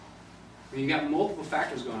 I mean, you got multiple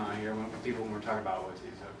factors going on here when we're talking about low T.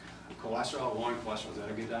 So cholesterol, lowering cholesterol, is that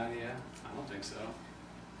a good idea? I don't think so.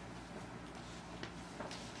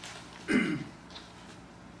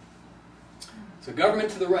 So government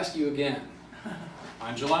to the rescue again.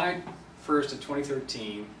 On July 1st of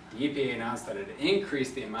 2013, the EPA announced that it had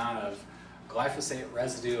increased the amount of glyphosate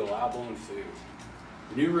residue allowable in food.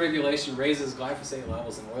 The new regulation raises glyphosate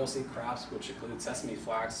levels in oilseed crops, which include sesame,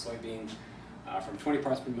 flax, soybean, from 20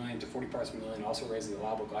 parts per million to 40 parts per million. Also raises the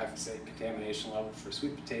allowable glyphosate contamination level for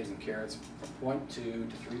sweet potatoes and carrots from 0.2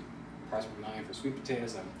 to 3 parts per million for sweet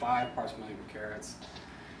potatoes and 5 parts per million for carrots,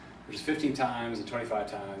 which is 15 times and 25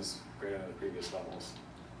 times greater than the previous levels.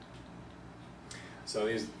 So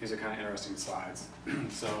these are kind of interesting slides.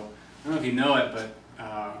 So don't know if you know it, but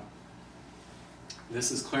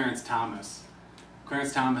this is Clarence Thomas.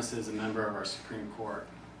 Clarence Thomas is a member of our Supreme Court.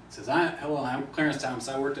 He says, hello, I'm Clarence Thomas.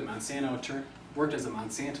 I worked as a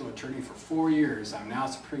Monsanto attorney for 4 years. I'm now a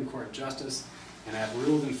Supreme Court Justice, and I've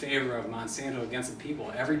ruled in favor of Monsanto against the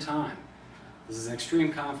people every time. This is an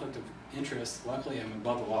extreme conflict of interest. Luckily, I'm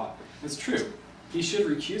above the law. It's true. He should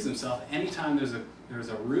recuse himself anytime there's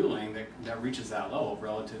a ruling that reaches that level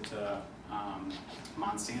relative to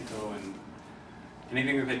Monsanto and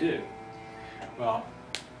anything that they do. Well,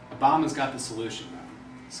 Obama's got the solution now.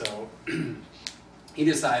 So he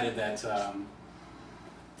decided that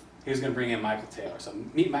he was going to bring in Michael Taylor. So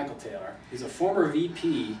meet Michael Taylor. He's a former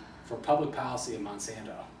VP for public policy at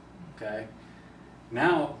Monsanto. Okay.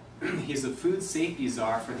 Now he's the food safety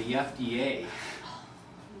czar for the FDA.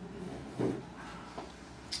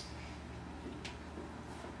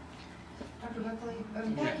 Dr. Buckley,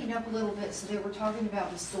 backing up a little bit, so they were talking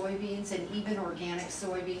about the soybeans and even organic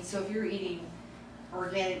soybeans. So if you're eating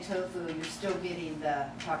organic tofu, you're still getting the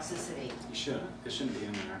toxicity. You should. It shouldn't be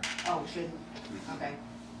in there. Oh, shouldn't? Okay.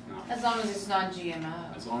 No. As long as it's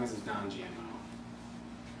non-GMO. As long as it's non-GMO.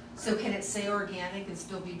 So can it say organic and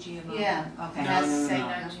still be GMO? Yeah. Okay. It has No, to no, say no.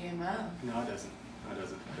 non-GMO. No, it doesn't. No, it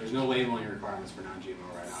doesn't. There's no labeling requirements for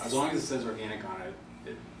non-GMO right now. As long as it says organic on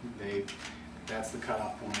it, that's the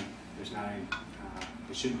cutoff point. There's not any.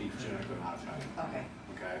 It shouldn't be genetically modified. Okay.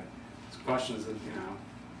 Okay. So questions of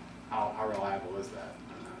how reliable is that?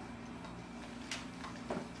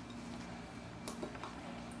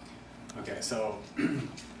 Okay, so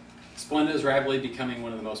Splenda is rapidly becoming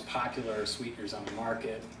one of the most popular sweeteners on the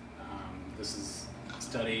market. This is a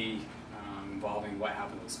study involving what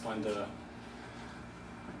happened with Splenda,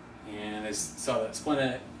 and it saw that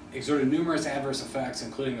Splenda exerted numerous adverse effects,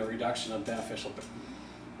 including the reduction of beneficial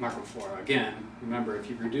microflora. Again, remember, if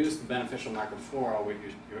you reduce the beneficial microflora, what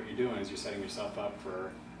you're doing is you're setting yourself up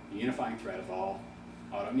for the unifying threat of all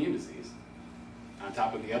autoimmune disease, on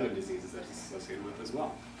top of the other diseases that it's associated with as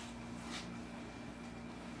well.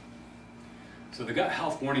 So the gut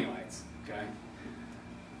health warning lights, okay?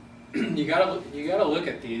 you gotta look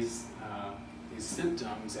at these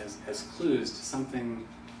symptoms as clues to something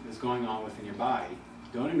that's going on within your body.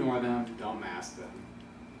 Don't ignore them. Don't mask them.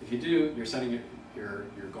 If you do, you're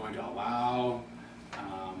going to allow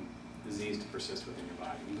disease to persist within your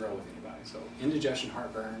body and grow within your body. So indigestion,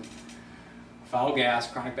 heartburn, foul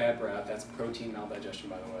gas, chronic bad breath. That's protein maldigestion,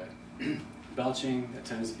 by the way. Belching. That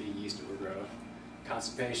tends to be yeast overgrowth.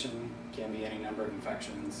 Constipation can be any number of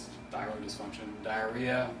infections, thyroid dysfunction,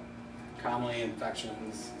 diarrhea, commonly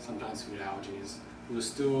infections, sometimes food allergies, loose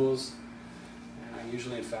stools,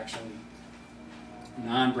 usually infection,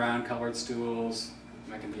 non-brown colored stools.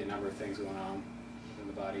 That can be a number of things going on within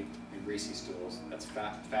the body, and greasy stools. That's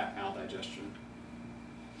fat maldigestion.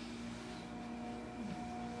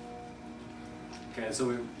 Okay, so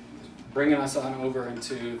we're bringing us on over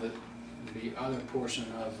into the other portion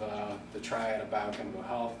of the triad of biochemical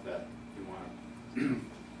health that you want to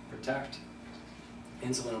protect.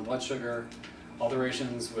 Insulin and blood sugar,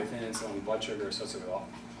 alterations within insulin and blood sugar associated with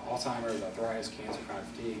Alzheimer's, arthritis, cancer, chronic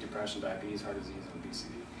fatigue, depression, diabetes, heart disease, and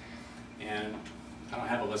obesity. And I don't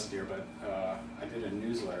have a list here, but I did a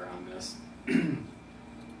newsletter on this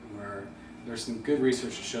where there's some good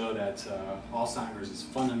research to show that Alzheimer's is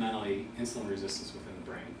fundamentally insulin resistance within the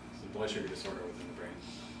brain. It's a blood sugar disorder within the brain.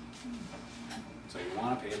 So you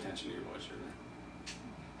want to pay attention to your blood sugar.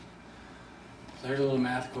 So here's a little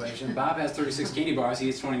math equation. Bob has 36 candy bars. He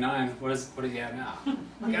eats 29. What does he have now?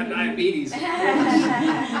 I got diabetes. Okay,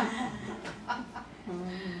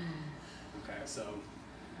 so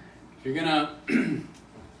if you're gonna,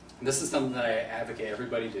 this is something that I advocate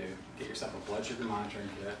everybody do. Get yourself a blood sugar monitoring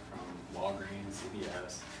kit from Walgreens,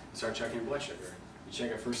 CVS. Start checking your blood sugar. You check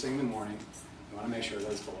it first thing in the morning. You want to make sure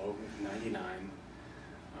that it's below 99.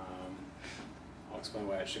 I'll explain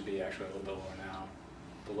why it should be actually a little bit lower now.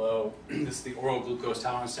 Below, this is the oral glucose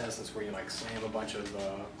tolerance test. That's where you like slam a bunch of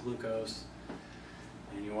glucose,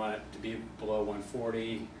 and you want it to be below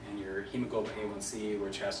 140. And your hemoglobin A1C,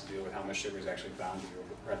 which has to do with how much sugar is actually bound to your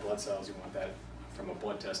red blood cells, you want that from a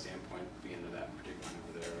blood test standpoint to be into that particular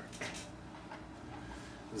number there.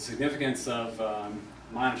 The significance of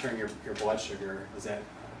monitoring your blood sugar is that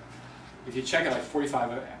if you check it like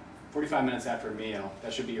 45 minutes after a meal,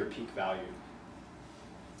 that should be your peak value.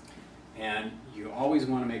 And you always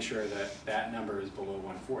want to make sure that that number is below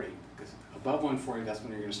 140, because above 140, that's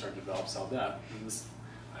when you're going to start to develop cell death. And this,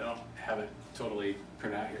 I don't have it totally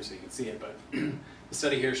printed out here so you can see it, but the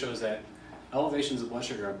study here shows that elevations of blood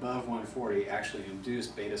sugar above 140 actually induce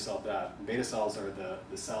beta cell death. Beta cells are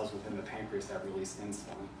the cells within the pancreas that release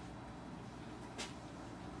insulin.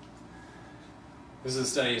 This is a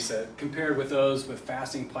study that said, compared with those with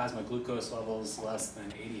fasting plasma glucose levels less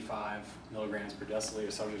than 85 milligrams per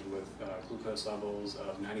deciliter, subjects with glucose levels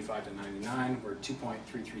of 95 to 99 were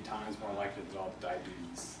 2.33 times more likely to develop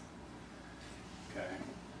diabetes. Okay,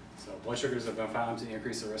 so blood sugars have been found to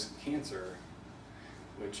increase the risk of cancer,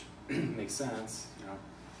 which makes sense. You know,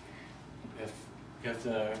 if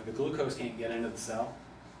the glucose can't get into the cell,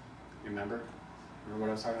 remember what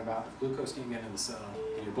I was talking about? If glucose can't get into the cell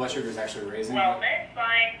and your blood sugar is actually raising. Wellness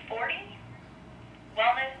line 40.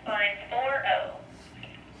 Wellness line 40.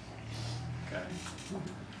 Okay.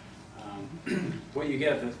 What you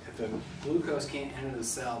get if the glucose can't enter the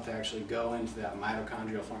cell to actually go into that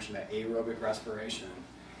mitochondrial function, that aerobic respiration,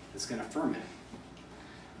 it's going to ferment,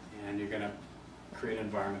 and you're going to create an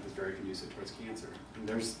environment that's very conducive towards cancer. And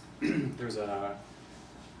there's a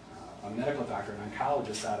medical doctor, an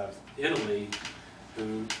oncologist out of Italy,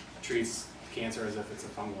 who treats cancer as if it's a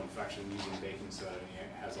fungal infection using baking soda, and he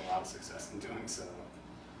has a lot of success in doing so.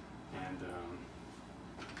 And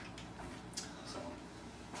so,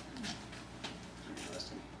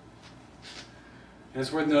 interesting. And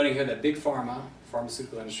it's worth noting here that big pharma,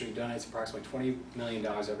 pharmaceutical industry, donates approximately $20 million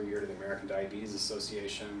every year to the American Diabetes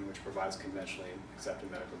Association, which provides conventionally accepted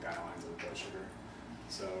medical guidelines of blood sugar.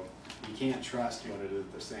 So you can't trust what it is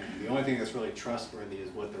they're saying. The only thing that's really trustworthy is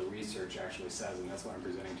what the research actually says, and that's what I'm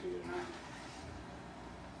presenting to you tonight.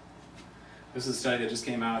 This is a study that just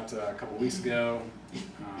came out a couple weeks ago. It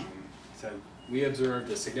said, we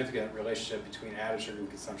observed a significant relationship between added sugar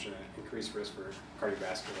consumption and increased risk for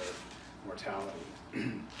cardiovascular mortality.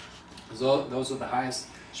 Those with the highest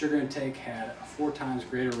sugar intake had a 4 times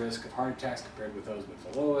greater risk of heart attacks compared with those with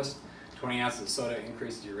the lowest. 20 ounces of soda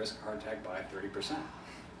increases your risk of heart attack by 30%.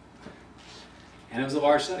 And it was a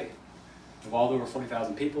large study. Involved over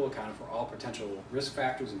 40,000 people, accounted for all potential risk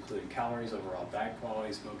factors, including calories, overall diet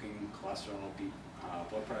quality, smoking, cholesterol,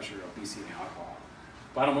 blood pressure, obesity, and alcohol.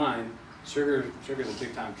 Bottom line, sugar is a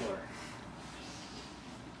big-time killer.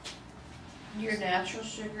 Your natural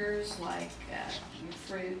sugars, like your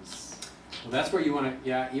fruits. Well, that's where you want to,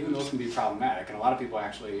 yeah, even those can be problematic. And a lot of people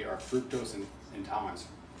actually are fructose intolerant.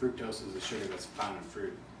 Fructose is a sugar that's found in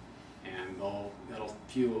fruit, and it'll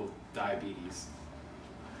fuel diabetes.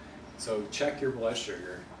 So check your blood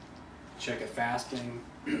sugar, check it fasting,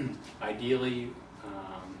 ideally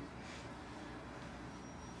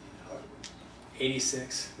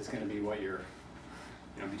 86 is going to be what you're,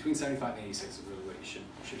 between 75 and 86 is really what you should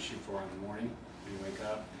shoot for in the morning when you wake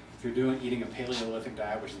up. If you're eating a Paleolithic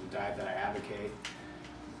diet, which is the diet that I advocate,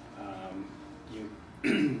 you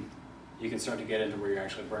can start to get into where you're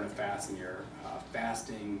actually burning fats, and your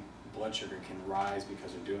fasting blood sugar can rise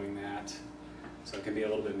because of doing that. So it can be a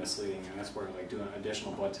little bit misleading, and that's where doing an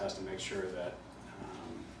additional blood test to make sure that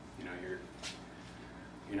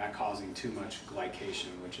you're not causing too much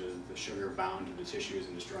glycation, which is the sugar bound to the tissues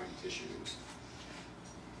and destroying tissues.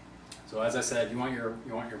 So as I said, you want your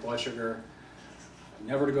blood sugar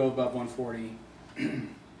never to go above 140,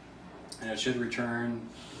 and it should return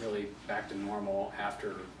really back to normal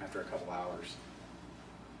after a couple hours.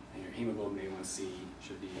 And your hemoglobin A1C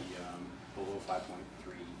should be below 5.3.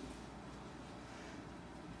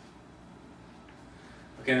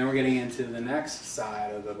 Okay, then we're getting into the next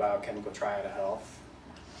side of the biochemical triad of health.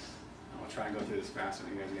 I'll try and go through this fast if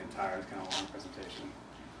you guys are getting tired. It's kind of a long presentation.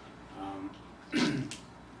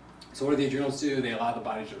 So what do the adrenals do? They allow the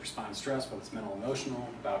body to respond to stress, whether it's mental, emotional,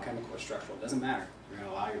 biochemical, or structural. It doesn't matter. You're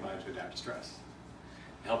going to allow your body to adapt to stress.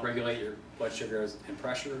 They help regulate your blood sugars and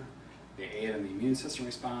pressure. They aid in the immune system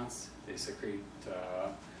response. They secrete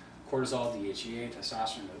cortisol, DHEA,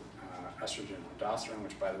 testosterone, estrogen, and aldosterone,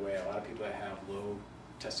 which, by the way, a lot of people that have low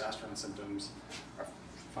testosterone symptoms are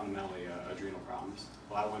fundamentally adrenal problems.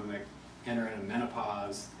 A lot of women that enter into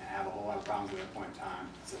menopause and have a whole lot of problems at that point in time.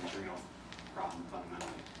 It's an adrenal problem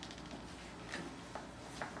fundamentally.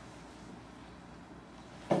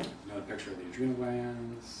 Another picture of the adrenal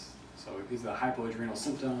glands. So these are the hypoadrenal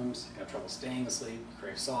symptoms. You have trouble staying asleep, you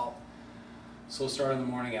crave salt, slow start in the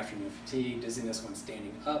morning, afternoon fatigue, dizziness when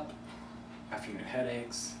standing up, afternoon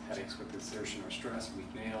headaches, headaches with exertion or stress,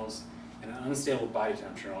 weak nails, and an unstable body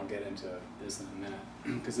temperature. I'll get into this in a minute,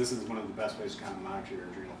 because this is one of the best ways to kind of monitor your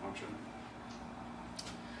adrenal function.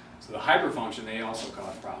 So the hyperfunction, they also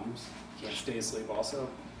cause problems. Can't stay asleep also,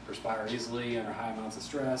 perspire easily under high amounts of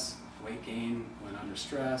stress, weight gain when under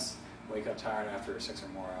stress, wake up tired after 6 or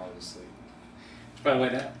more hours of sleep. Which, by the way,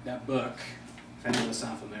 that book, if any of this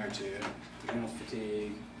sound familiar to you, Adrenal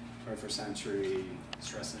Fatigue, 21st Century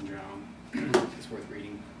Stress Syndrome, it's worth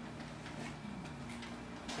reading.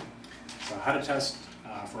 So how to test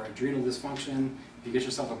for adrenal dysfunction. If you get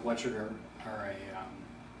yourself a blood sugar or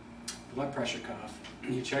a blood pressure cuff.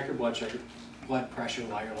 You check your blood pressure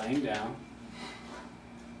while you're laying down,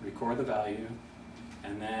 record the value,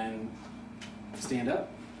 and then stand up,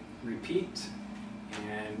 repeat,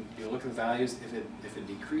 and you look at the values. If it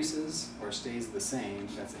decreases or stays the same,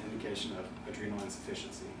 that's an indication of adrenal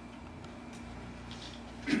insufficiency,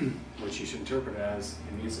 which you should interpret as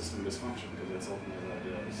immune system dysfunction, because that's ultimately what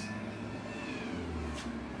it is.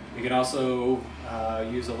 You can also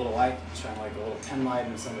use a little light, shine like a little pen light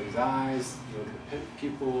in somebody's eyes. You look at the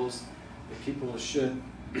pupils. The pupils should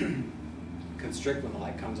constrict when the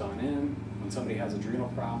light comes on in. When somebody has adrenal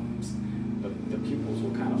problems, the pupils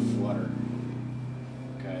will kind of flutter.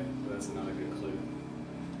 Okay, that's another good clue.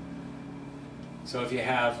 So if you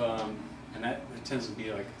have, and that tends to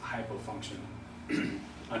be like hypofunction,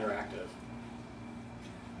 underactive.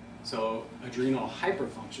 So adrenal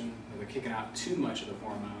hyperfunction, where they're kicking out too much of the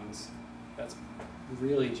hormones, that's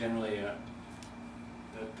really generally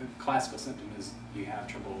the classical symptom is you have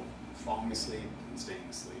trouble falling asleep and staying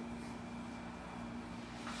asleep,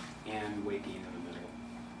 and waking in the middle.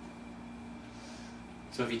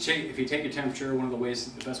 So if you take your temperature, one of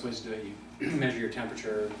the best ways to do it, you measure your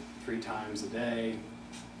temperature 3 times a day.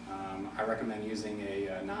 I recommend using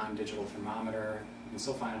a non-digital thermometer. You can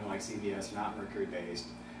still find them like CVS, not mercury-based.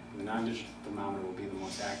 The non-digital thermometer will be the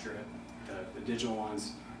most accurate. The digital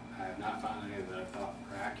ones, I have not found any that I thought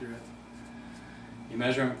were accurate. You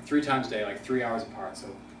measure them 3 times a day, like 3 hours apart. So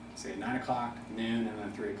say 9 o'clock, noon, and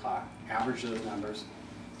then 3 o'clock. Average those numbers,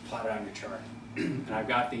 plot it on your chart. And I've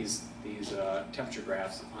got these temperature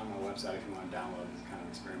graphs on my website if you want to download this kind of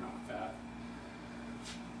experiment with that.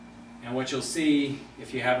 And what you'll see,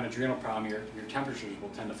 if you have an adrenal problem, your temperatures will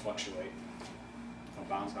tend to fluctuate. They'll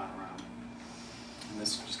bounce around. And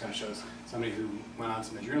this just kind of shows somebody who went on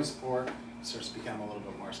some adrenal support, starts to become a little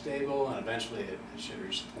bit more stable, and eventually it should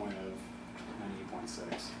reach the point of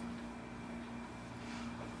 98.6.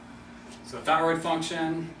 So thyroid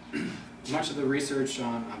function, much of the research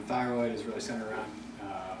on thyroid is really centered around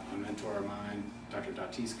a mentor of mine, Dr.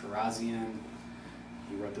 Datis Karazian.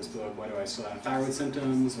 He wrote this book, Why Do I Still Have Thyroid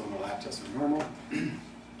Symptoms When the Lab Tests Are Normal?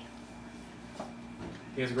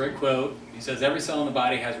 He has a great quote. He says, every cell in the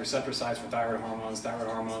body has receptor sites for thyroid hormones. Thyroid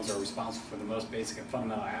hormones are responsible for the most basic and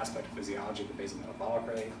fundamental aspect of physiology, the basic metabolic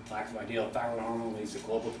rate. Lack of ideal thyroid hormone leads to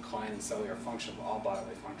global decline in cellular function of all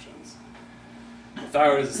bodily functions. The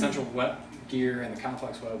thyroid is the central gear in the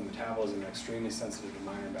complex web of metabolism and extremely sensitive to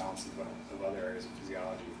minor imbalances of other areas of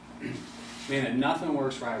physiology. Meaning that nothing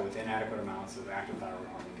works right with inadequate amounts of active thyroid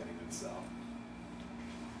hormone getting to the cell.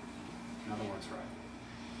 Nothing works right.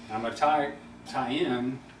 And I'm going to tie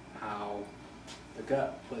in how the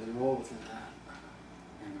gut plays a role within that.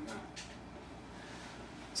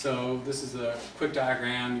 So this is a quick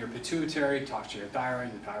diagram. Your pituitary talks to your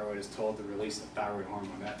thyroid. The thyroid is told to release the thyroid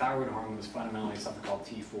hormone. That thyroid hormone is fundamentally something called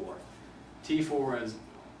T4. T4 is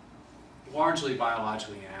largely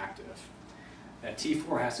biologically inactive. That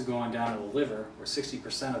T4 has to go on down to the liver, where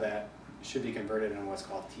 60% of that should be converted into what's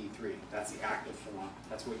called T3. That's the active form.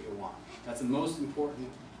 That's what you want. That's the most important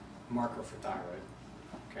marker for thyroid,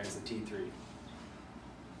 okay, is the T3.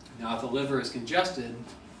 Now, if the liver is congested,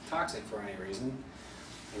 toxic for any reason,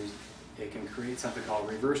 it can create something called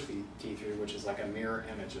reverse T3, which is like a mirror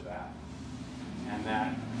image of that. And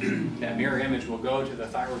that mirror image will go to the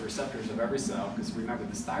thyroid receptors of every cell, because remember,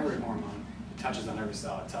 this thyroid hormone, it touches on every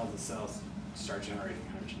cell. It tells the cells to start generating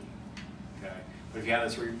energy. Okay? But if you have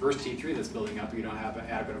this reverse T3 that's building up, you don't have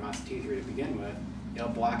adequate amounts of T3 to begin with, it'll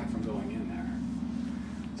block it from going in there.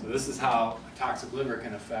 So this is how a toxic liver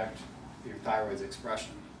can affect your thyroid's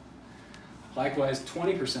expression. Likewise,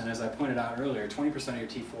 20%, as I pointed out earlier, 20% of your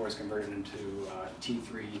T4 is converted into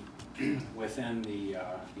T3 within the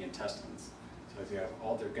intestines. So if you have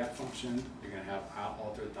altered gut function, you're going to have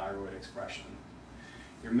altered thyroid expression.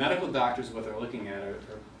 Your medical doctors, what they're looking at are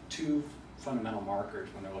 2 fundamental markers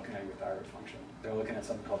when they're looking at your thyroid function. They're looking at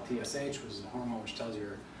something called TSH, which is a hormone which tells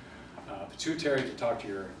your pituitary to talk to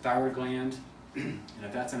your thyroid gland. And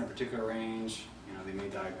if that's in a particular range, they may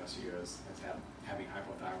diagnose you as having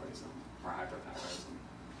hypothyroidism or hyperthyroidism.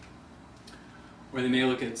 Or they may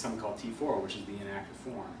look at something called T4, which is the inactive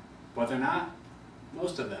form. But they're not,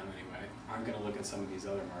 most of them anyway, aren't going to look at some of these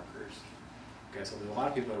other markers. Okay, so there's a lot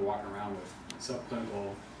of people that are walking around with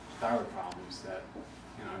subclinical thyroid problems that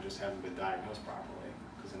just haven't been diagnosed properly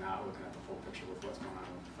because they're not looking at the full picture with what's going on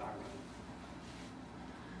with the thyroid.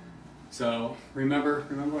 So remember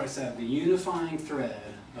what I said, the unifying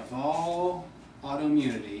thread of all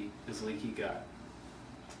autoimmunity is leaky gut.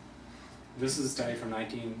 This is a study from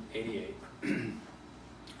 1988.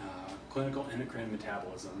 Clinical endocrine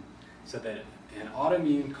metabolism said that an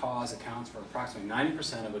autoimmune cause accounts for approximately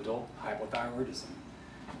 90% of adult hypothyroidism.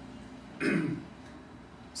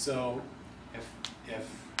 So if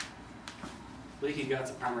leaky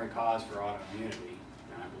gut's a primary cause for autoimmunity,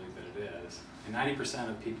 and I believe that it is, and 90%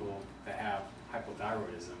 of people that have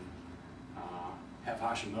hypothyroidism have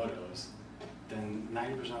Hashimoto's, then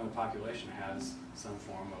 90% of the population has some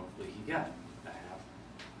form of leaky gut that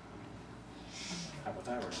have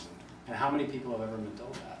hypothyroidism. And how many people have ever been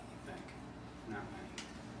told that, you think? Not many.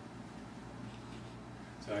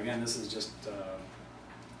 So again, this is just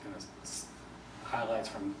kind of highlights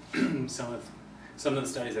from some of the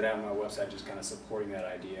studies that I have on my website, just kind of supporting that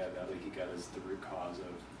idea that leaky gut is the root cause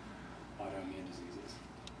of autoimmune diseases.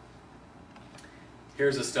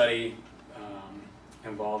 Here's a study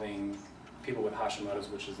involving people with Hashimoto's,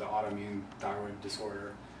 which is the autoimmune thyroid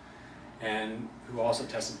disorder, and who also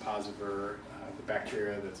tested positive for the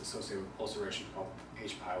bacteria that's associated with ulceration called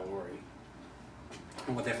H. pylori.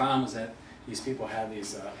 And what they found was that these people had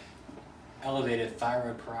these elevated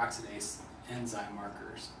thyroid peroxidase enzyme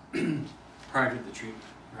markers prior to the treatment,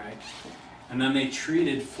 right? And then they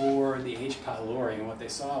treated for the H. pylori, and what they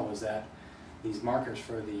saw was that these markers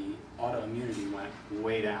for the autoimmunity went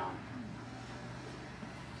way down.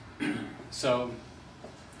 So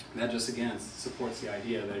that just again supports the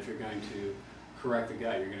idea that if you're going to correct the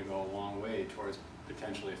gut, you're going to go a long way towards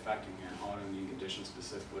potentially affecting an autoimmune condition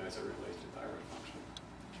specifically as it relates to thyroid function.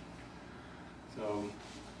 So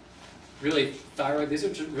really, thyroid, these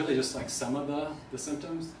are really just like some of the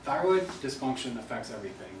symptoms. Thyroid dysfunction affects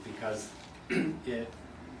everything because it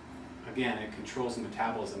controls the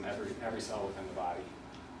metabolism every cell within the body.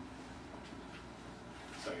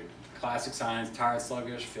 So your classic signs: tired,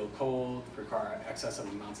 sluggish, feel cold, require excessive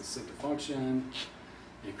amounts of sick to function,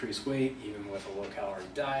 increase weight even with a low-calorie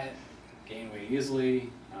diet, gain weight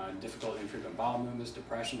easily, difficult infrequent bowel movements,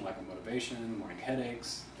 depression, lack of motivation, morning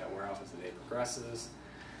headaches that wear off as the day progresses.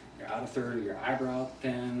 You're out of 30, your eyebrow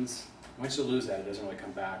thins. Once you lose that, it doesn't really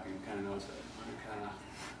come back, and you kind of notice it.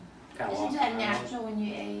 Kind of lost. Isn't that natural when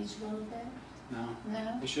you age a little bit? No,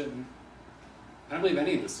 No? it shouldn't. I don't believe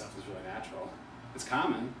any of this stuff is really natural. It's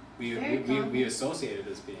common. Very common. We associate it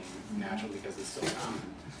as being natural because it's so common.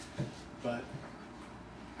 But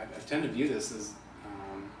I tend to view this as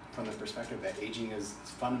from the perspective that aging is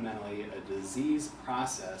fundamentally a disease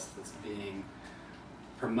process that's being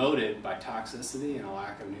promoted by toxicity and a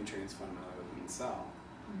lack of nutrients fundamentally within the cell.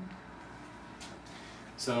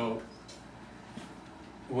 So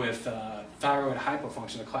with thyroid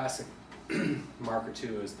hypofunction, the classic marker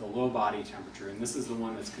too is the low body temperature, and this is the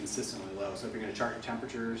one that's consistently low. So if you're going to chart your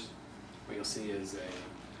temperatures, what you'll see is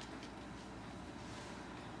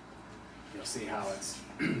you'll see how it's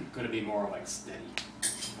going to be more like steady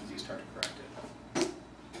as you start to correct it.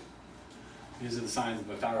 These are the signs of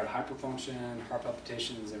a thyroid hyperfunction: heart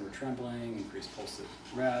palpitations, inward trembling, increased pulse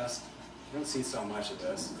at rest. You don't see so much of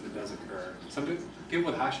this, but it does occur. Some people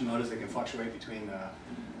with Hashimoto's, they can fluctuate between the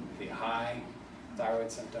high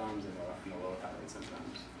thyroid symptoms and the low thyroid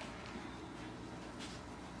symptoms.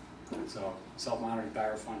 So self-monitoring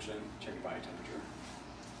thyroid function, check your body temperature,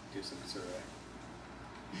 do some survey.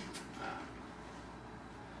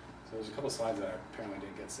 So there's a couple slides that apparently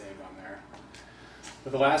didn't get saved on there.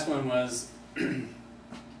 But the last one was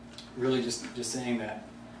really just saying that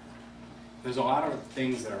there's a lot of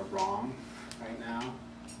things that are wrong right now,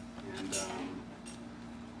 and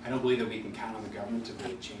I don't believe that we can count on the government to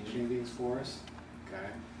really change any of these for us. Okay,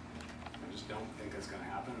 I just don't think that's going to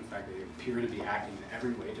happen. In fact, they appear to be acting in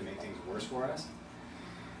every way to make things worse for us.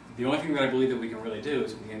 The only thing that I believe that we can really do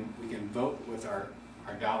is we can vote with our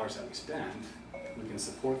dollars that we spend. We can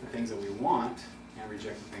support the things that we want and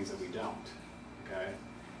reject the things that we don't. Okay,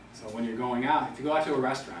 so when you're going out, if you go out to a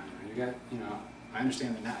restaurant, I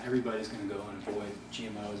understand that not everybody's going to go and avoid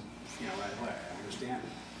GMOs, right away. I understand it.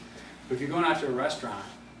 But if you're going out to a restaurant,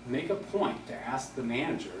 make a point to ask the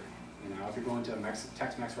manager. If you're going to a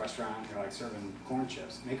Tex-Mex restaurant, you're like serving corn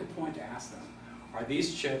chips, make a point to ask them, are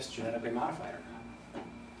these chips genetically modified or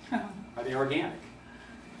not? Are they organic?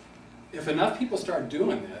 If enough people start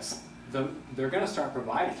doing this, they're going to start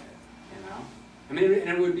providing it, and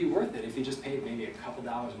it would be worth it if you just paid maybe a couple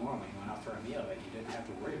dollars more when you went out for a meal, that you didn't have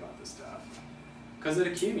to worry about this stuff. Because it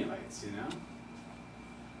accumulates,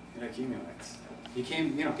 It accumulates.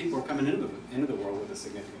 People are coming into the world with a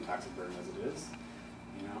significant toxic burden as it is,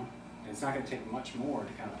 and it's not going to take much more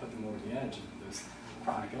to kind of put them over the edge of this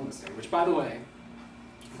chronic illness state, which, by the way,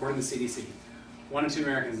 according to the CDC, 1 in 2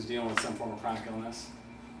 Americans is dealing with some form of chronic illness,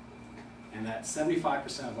 and that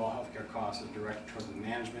 75% of all healthcare costs are directed towards the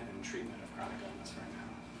management and treatment of chronic illness right now.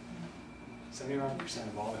 75%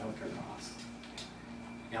 of all the healthcare costs.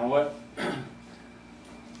 Now,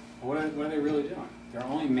 what are they really doing? They're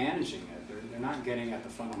only managing it. They're not getting at the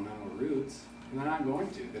fundamental roots, and they're not going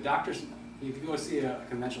to. The doctors, if you go see a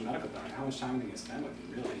conventional medical doctor, how much time are they going to spend with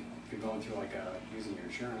you, really? If you're going through like using your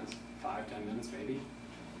insurance, 5-10 minutes maybe.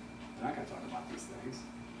 They're not going to talk about these things.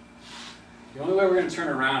 The only way we're going to turn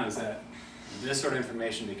around is that this sort of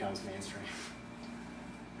information becomes mainstream.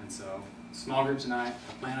 And so, small group tonight.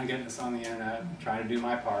 I plan on getting this on the internet, trying to do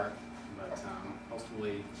my part, but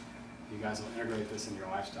hopefully you guys will integrate this in your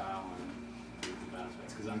lifestyle and reap the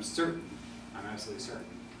benefits. Because I'm certain, I'm absolutely certain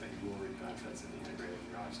that you will reap benefits if you integrate it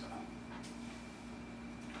in your lifestyle.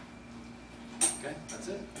 Okay, that's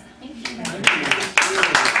it. Thank you.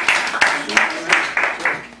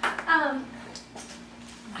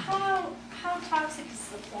 How toxic is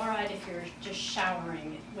the fluoride if you're just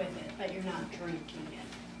showering with it, but you're not drinking it?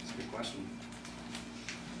 That's a good question.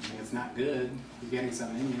 I mean, it's not good. You're getting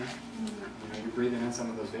some in you. You know, you're breathing in some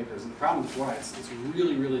of those vapors. And the problem with fluoride is it's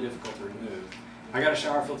really, really difficult to remove. I got a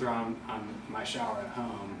shower filter on my shower at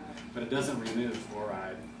home, but it doesn't remove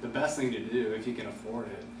fluoride. The best thing to do, if you can afford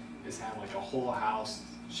it, is have like a whole house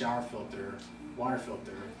shower filter, water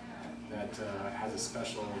filter, that has a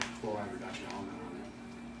special fluoride reduction element on it.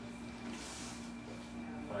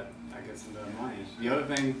 But that gets into the money. The other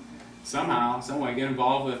thing, somehow, some way, get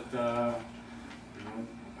involved with, there's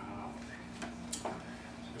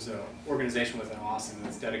an organization within Austin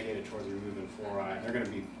that's dedicated towards removing fluoride. They're going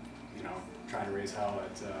to be, trying to raise hell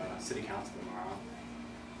at City Council tomorrow.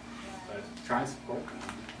 But try and support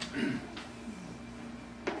them.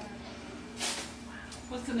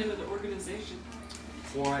 What's the name of the organization?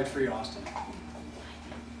 Fluoride Free Austin.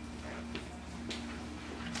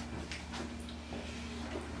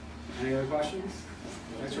 Any other questions?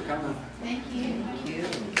 Thanks for coming. Thank you. Yeah,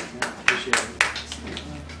 appreciate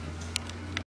it.